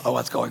guess of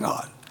what's going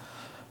on.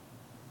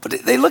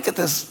 But they look at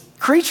this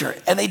creature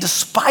and they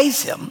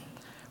despise him.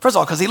 First of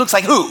all, because he looks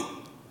like who?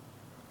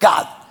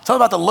 God. Something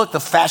about the look, the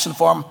fashion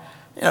form.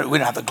 You know, we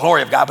don't have the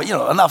glory of God, but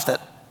enough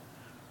that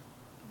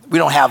we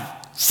don't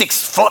have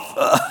 6 foot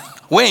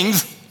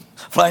wings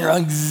flying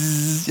around,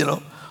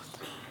 And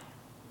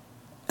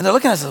they're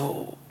looking at us,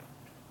 well,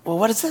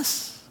 what is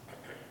this?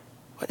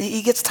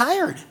 He gets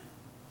tired.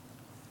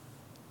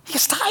 He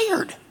gets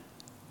tired.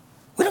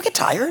 We don't get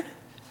tired.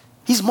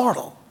 He's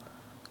mortal.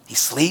 He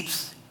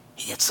sleeps.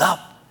 He gets up.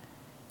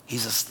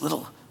 He's this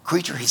little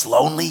creature. He's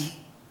lonely.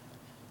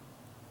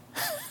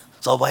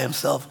 He's all by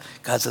himself.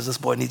 God says, this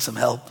boy needs some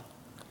help.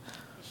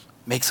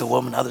 Makes a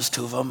woman, others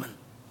 2 of them. And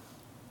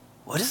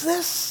what is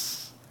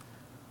this?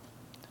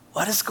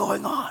 What is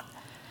going on?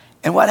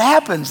 And what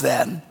happens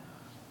then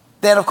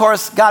of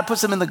course, God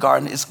puts him in the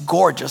garden. It's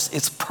gorgeous.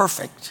 It's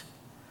perfect.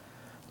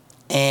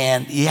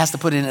 And he has to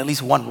put in at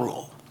least one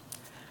rule.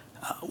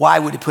 Why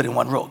would he put in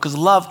one rule? Because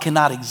love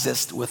cannot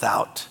exist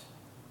without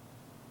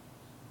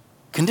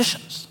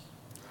conditions,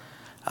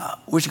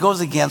 which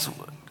goes against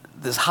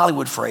this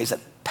Hollywood phrase that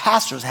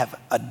pastors have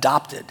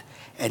adopted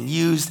and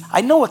used.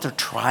 I know what they're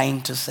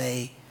trying to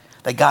say,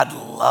 that God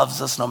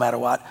loves us no matter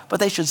what, but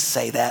they should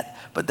say that.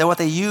 But what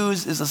they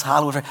use is this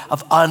Hollywood phrase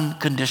of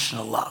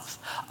unconditional love.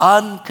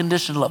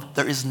 Unconditional love.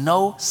 There is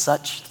no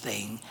such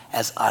thing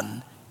as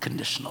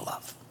unconditional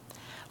love.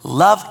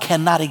 Love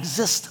cannot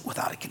exist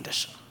without a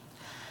condition.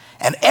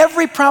 And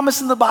every promise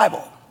in the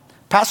Bible,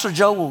 Pastor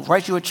Joe will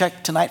write you a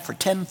check tonight for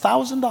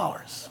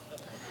 $10,000.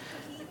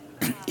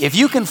 If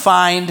you can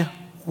find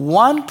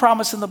one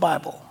promise in the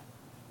Bible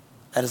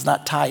that is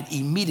not tied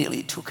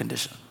immediately to a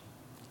condition.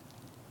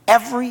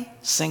 Every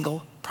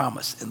single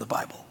promise in the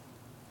Bible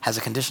has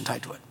a condition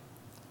tied to it.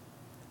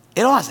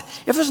 It all has it.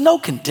 If there's no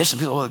condition,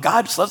 people, well,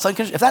 God just loves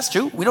unconditional. If that's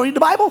true, we don't need the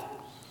Bible.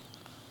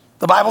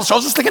 The Bible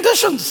shows us the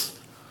conditions.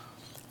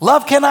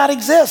 Love cannot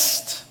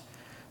exist.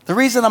 The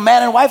reason a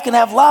man and wife can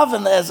have love,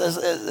 and as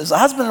a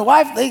husband and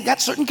wife, they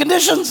got certain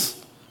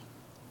conditions.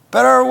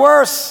 Better or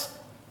worse,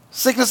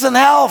 sickness and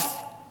health,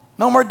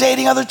 no more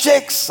dating other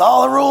chicks,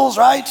 all the rules,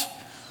 right?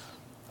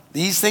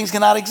 These things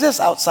cannot exist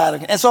outside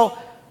of it. And so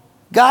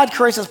God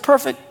creates this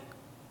perfect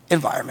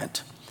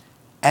environment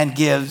and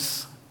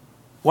gives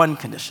one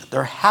condition.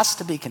 There has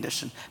to be a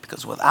condition,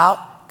 because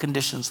without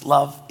conditions,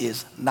 love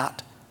is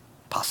not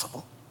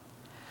possible.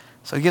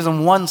 So he gives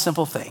them one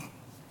simple thing.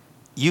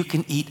 You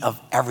can eat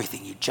of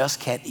everything. You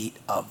just can't eat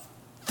of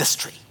this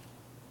tree.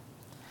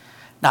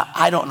 Now,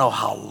 I don't know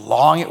how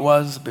long it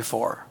was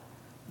before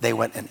they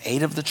went and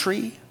ate of the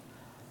tree.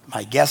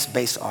 My guess,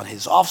 based on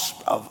his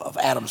of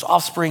Adam's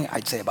offspring,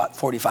 I'd say about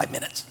 45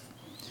 minutes.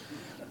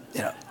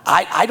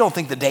 I don't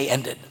think the day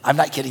ended. I'm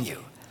not kidding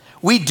you.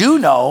 We do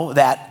know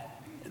that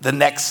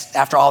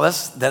after all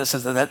this, then it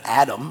says that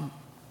Adam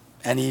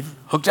and Eve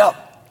hooked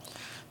up.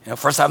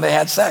 First time they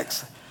had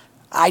sex.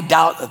 I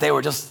doubt that they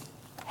were just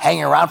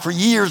hanging around for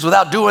years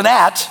without doing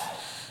that.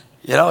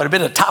 It had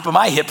been the top of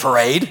my hit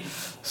parade.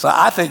 So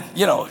I think,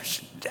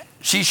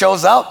 she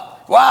shows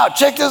up. Wow,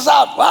 check this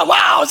out.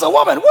 Wow, it's a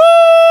woman.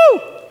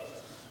 Woo!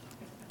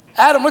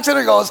 Adam looks at her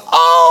and goes,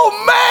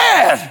 oh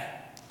man,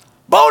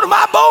 bone of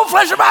my bone,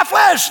 flesh of my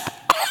flesh.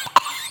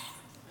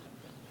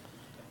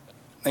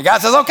 And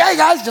God says, okay,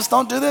 guys, just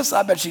don't do this.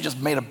 I bet she just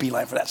made a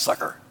beeline for that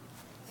sucker.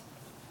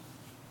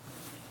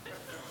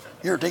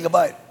 Here, take a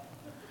bite.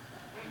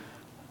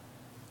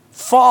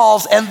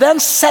 Falls and then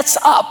sets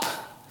up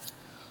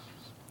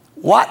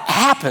what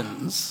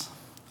happens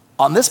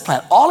on this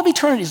planet. All of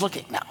eternity is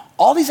looking now.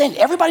 All these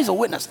angels, everybody's a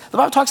witness. The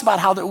Bible talks about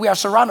how we are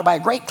surrounded by a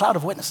great cloud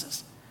of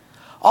witnesses.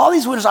 All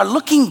these witnesses are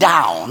looking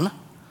down,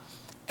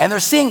 and they're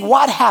seeing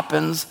what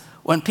happens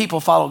when people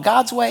follow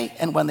God's way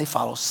and when they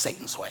follow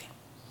Satan's way.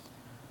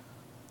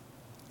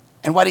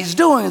 And what he's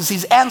doing is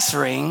he's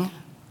answering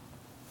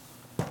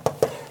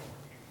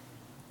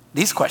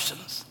these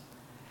questions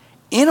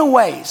in a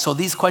way so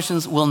these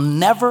questions will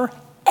never,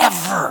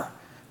 ever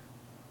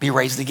be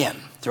raised again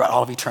throughout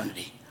all of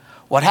eternity.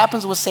 What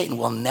happens with Satan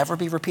will never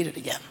be repeated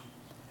again,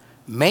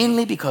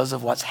 mainly because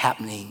of what's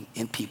happening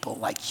in people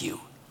like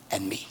you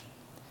and me.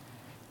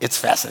 It's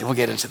fascinating. We'll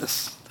get into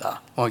this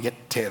when we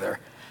get together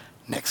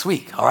next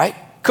week, all right?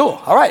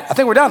 Cool, all right, I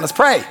think we're done. Let's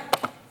pray.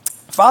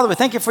 Father, we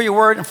thank you for your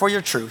word and for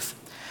your truth.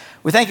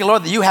 We thank you,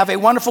 Lord, that you have a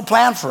wonderful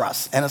plan for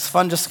us, and it's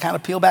fun just to kind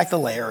of peel back the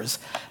layers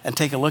and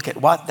take a look at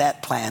what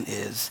that plan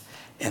is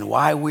and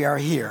why we are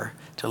here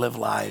to live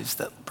lives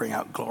that bring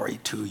out glory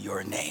to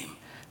your name.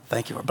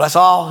 Thank you, Lord. Bless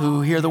all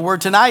who hear the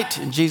word tonight.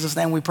 In Jesus'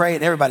 name we pray.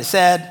 And everybody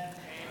said,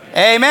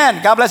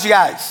 Amen. God bless you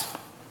guys.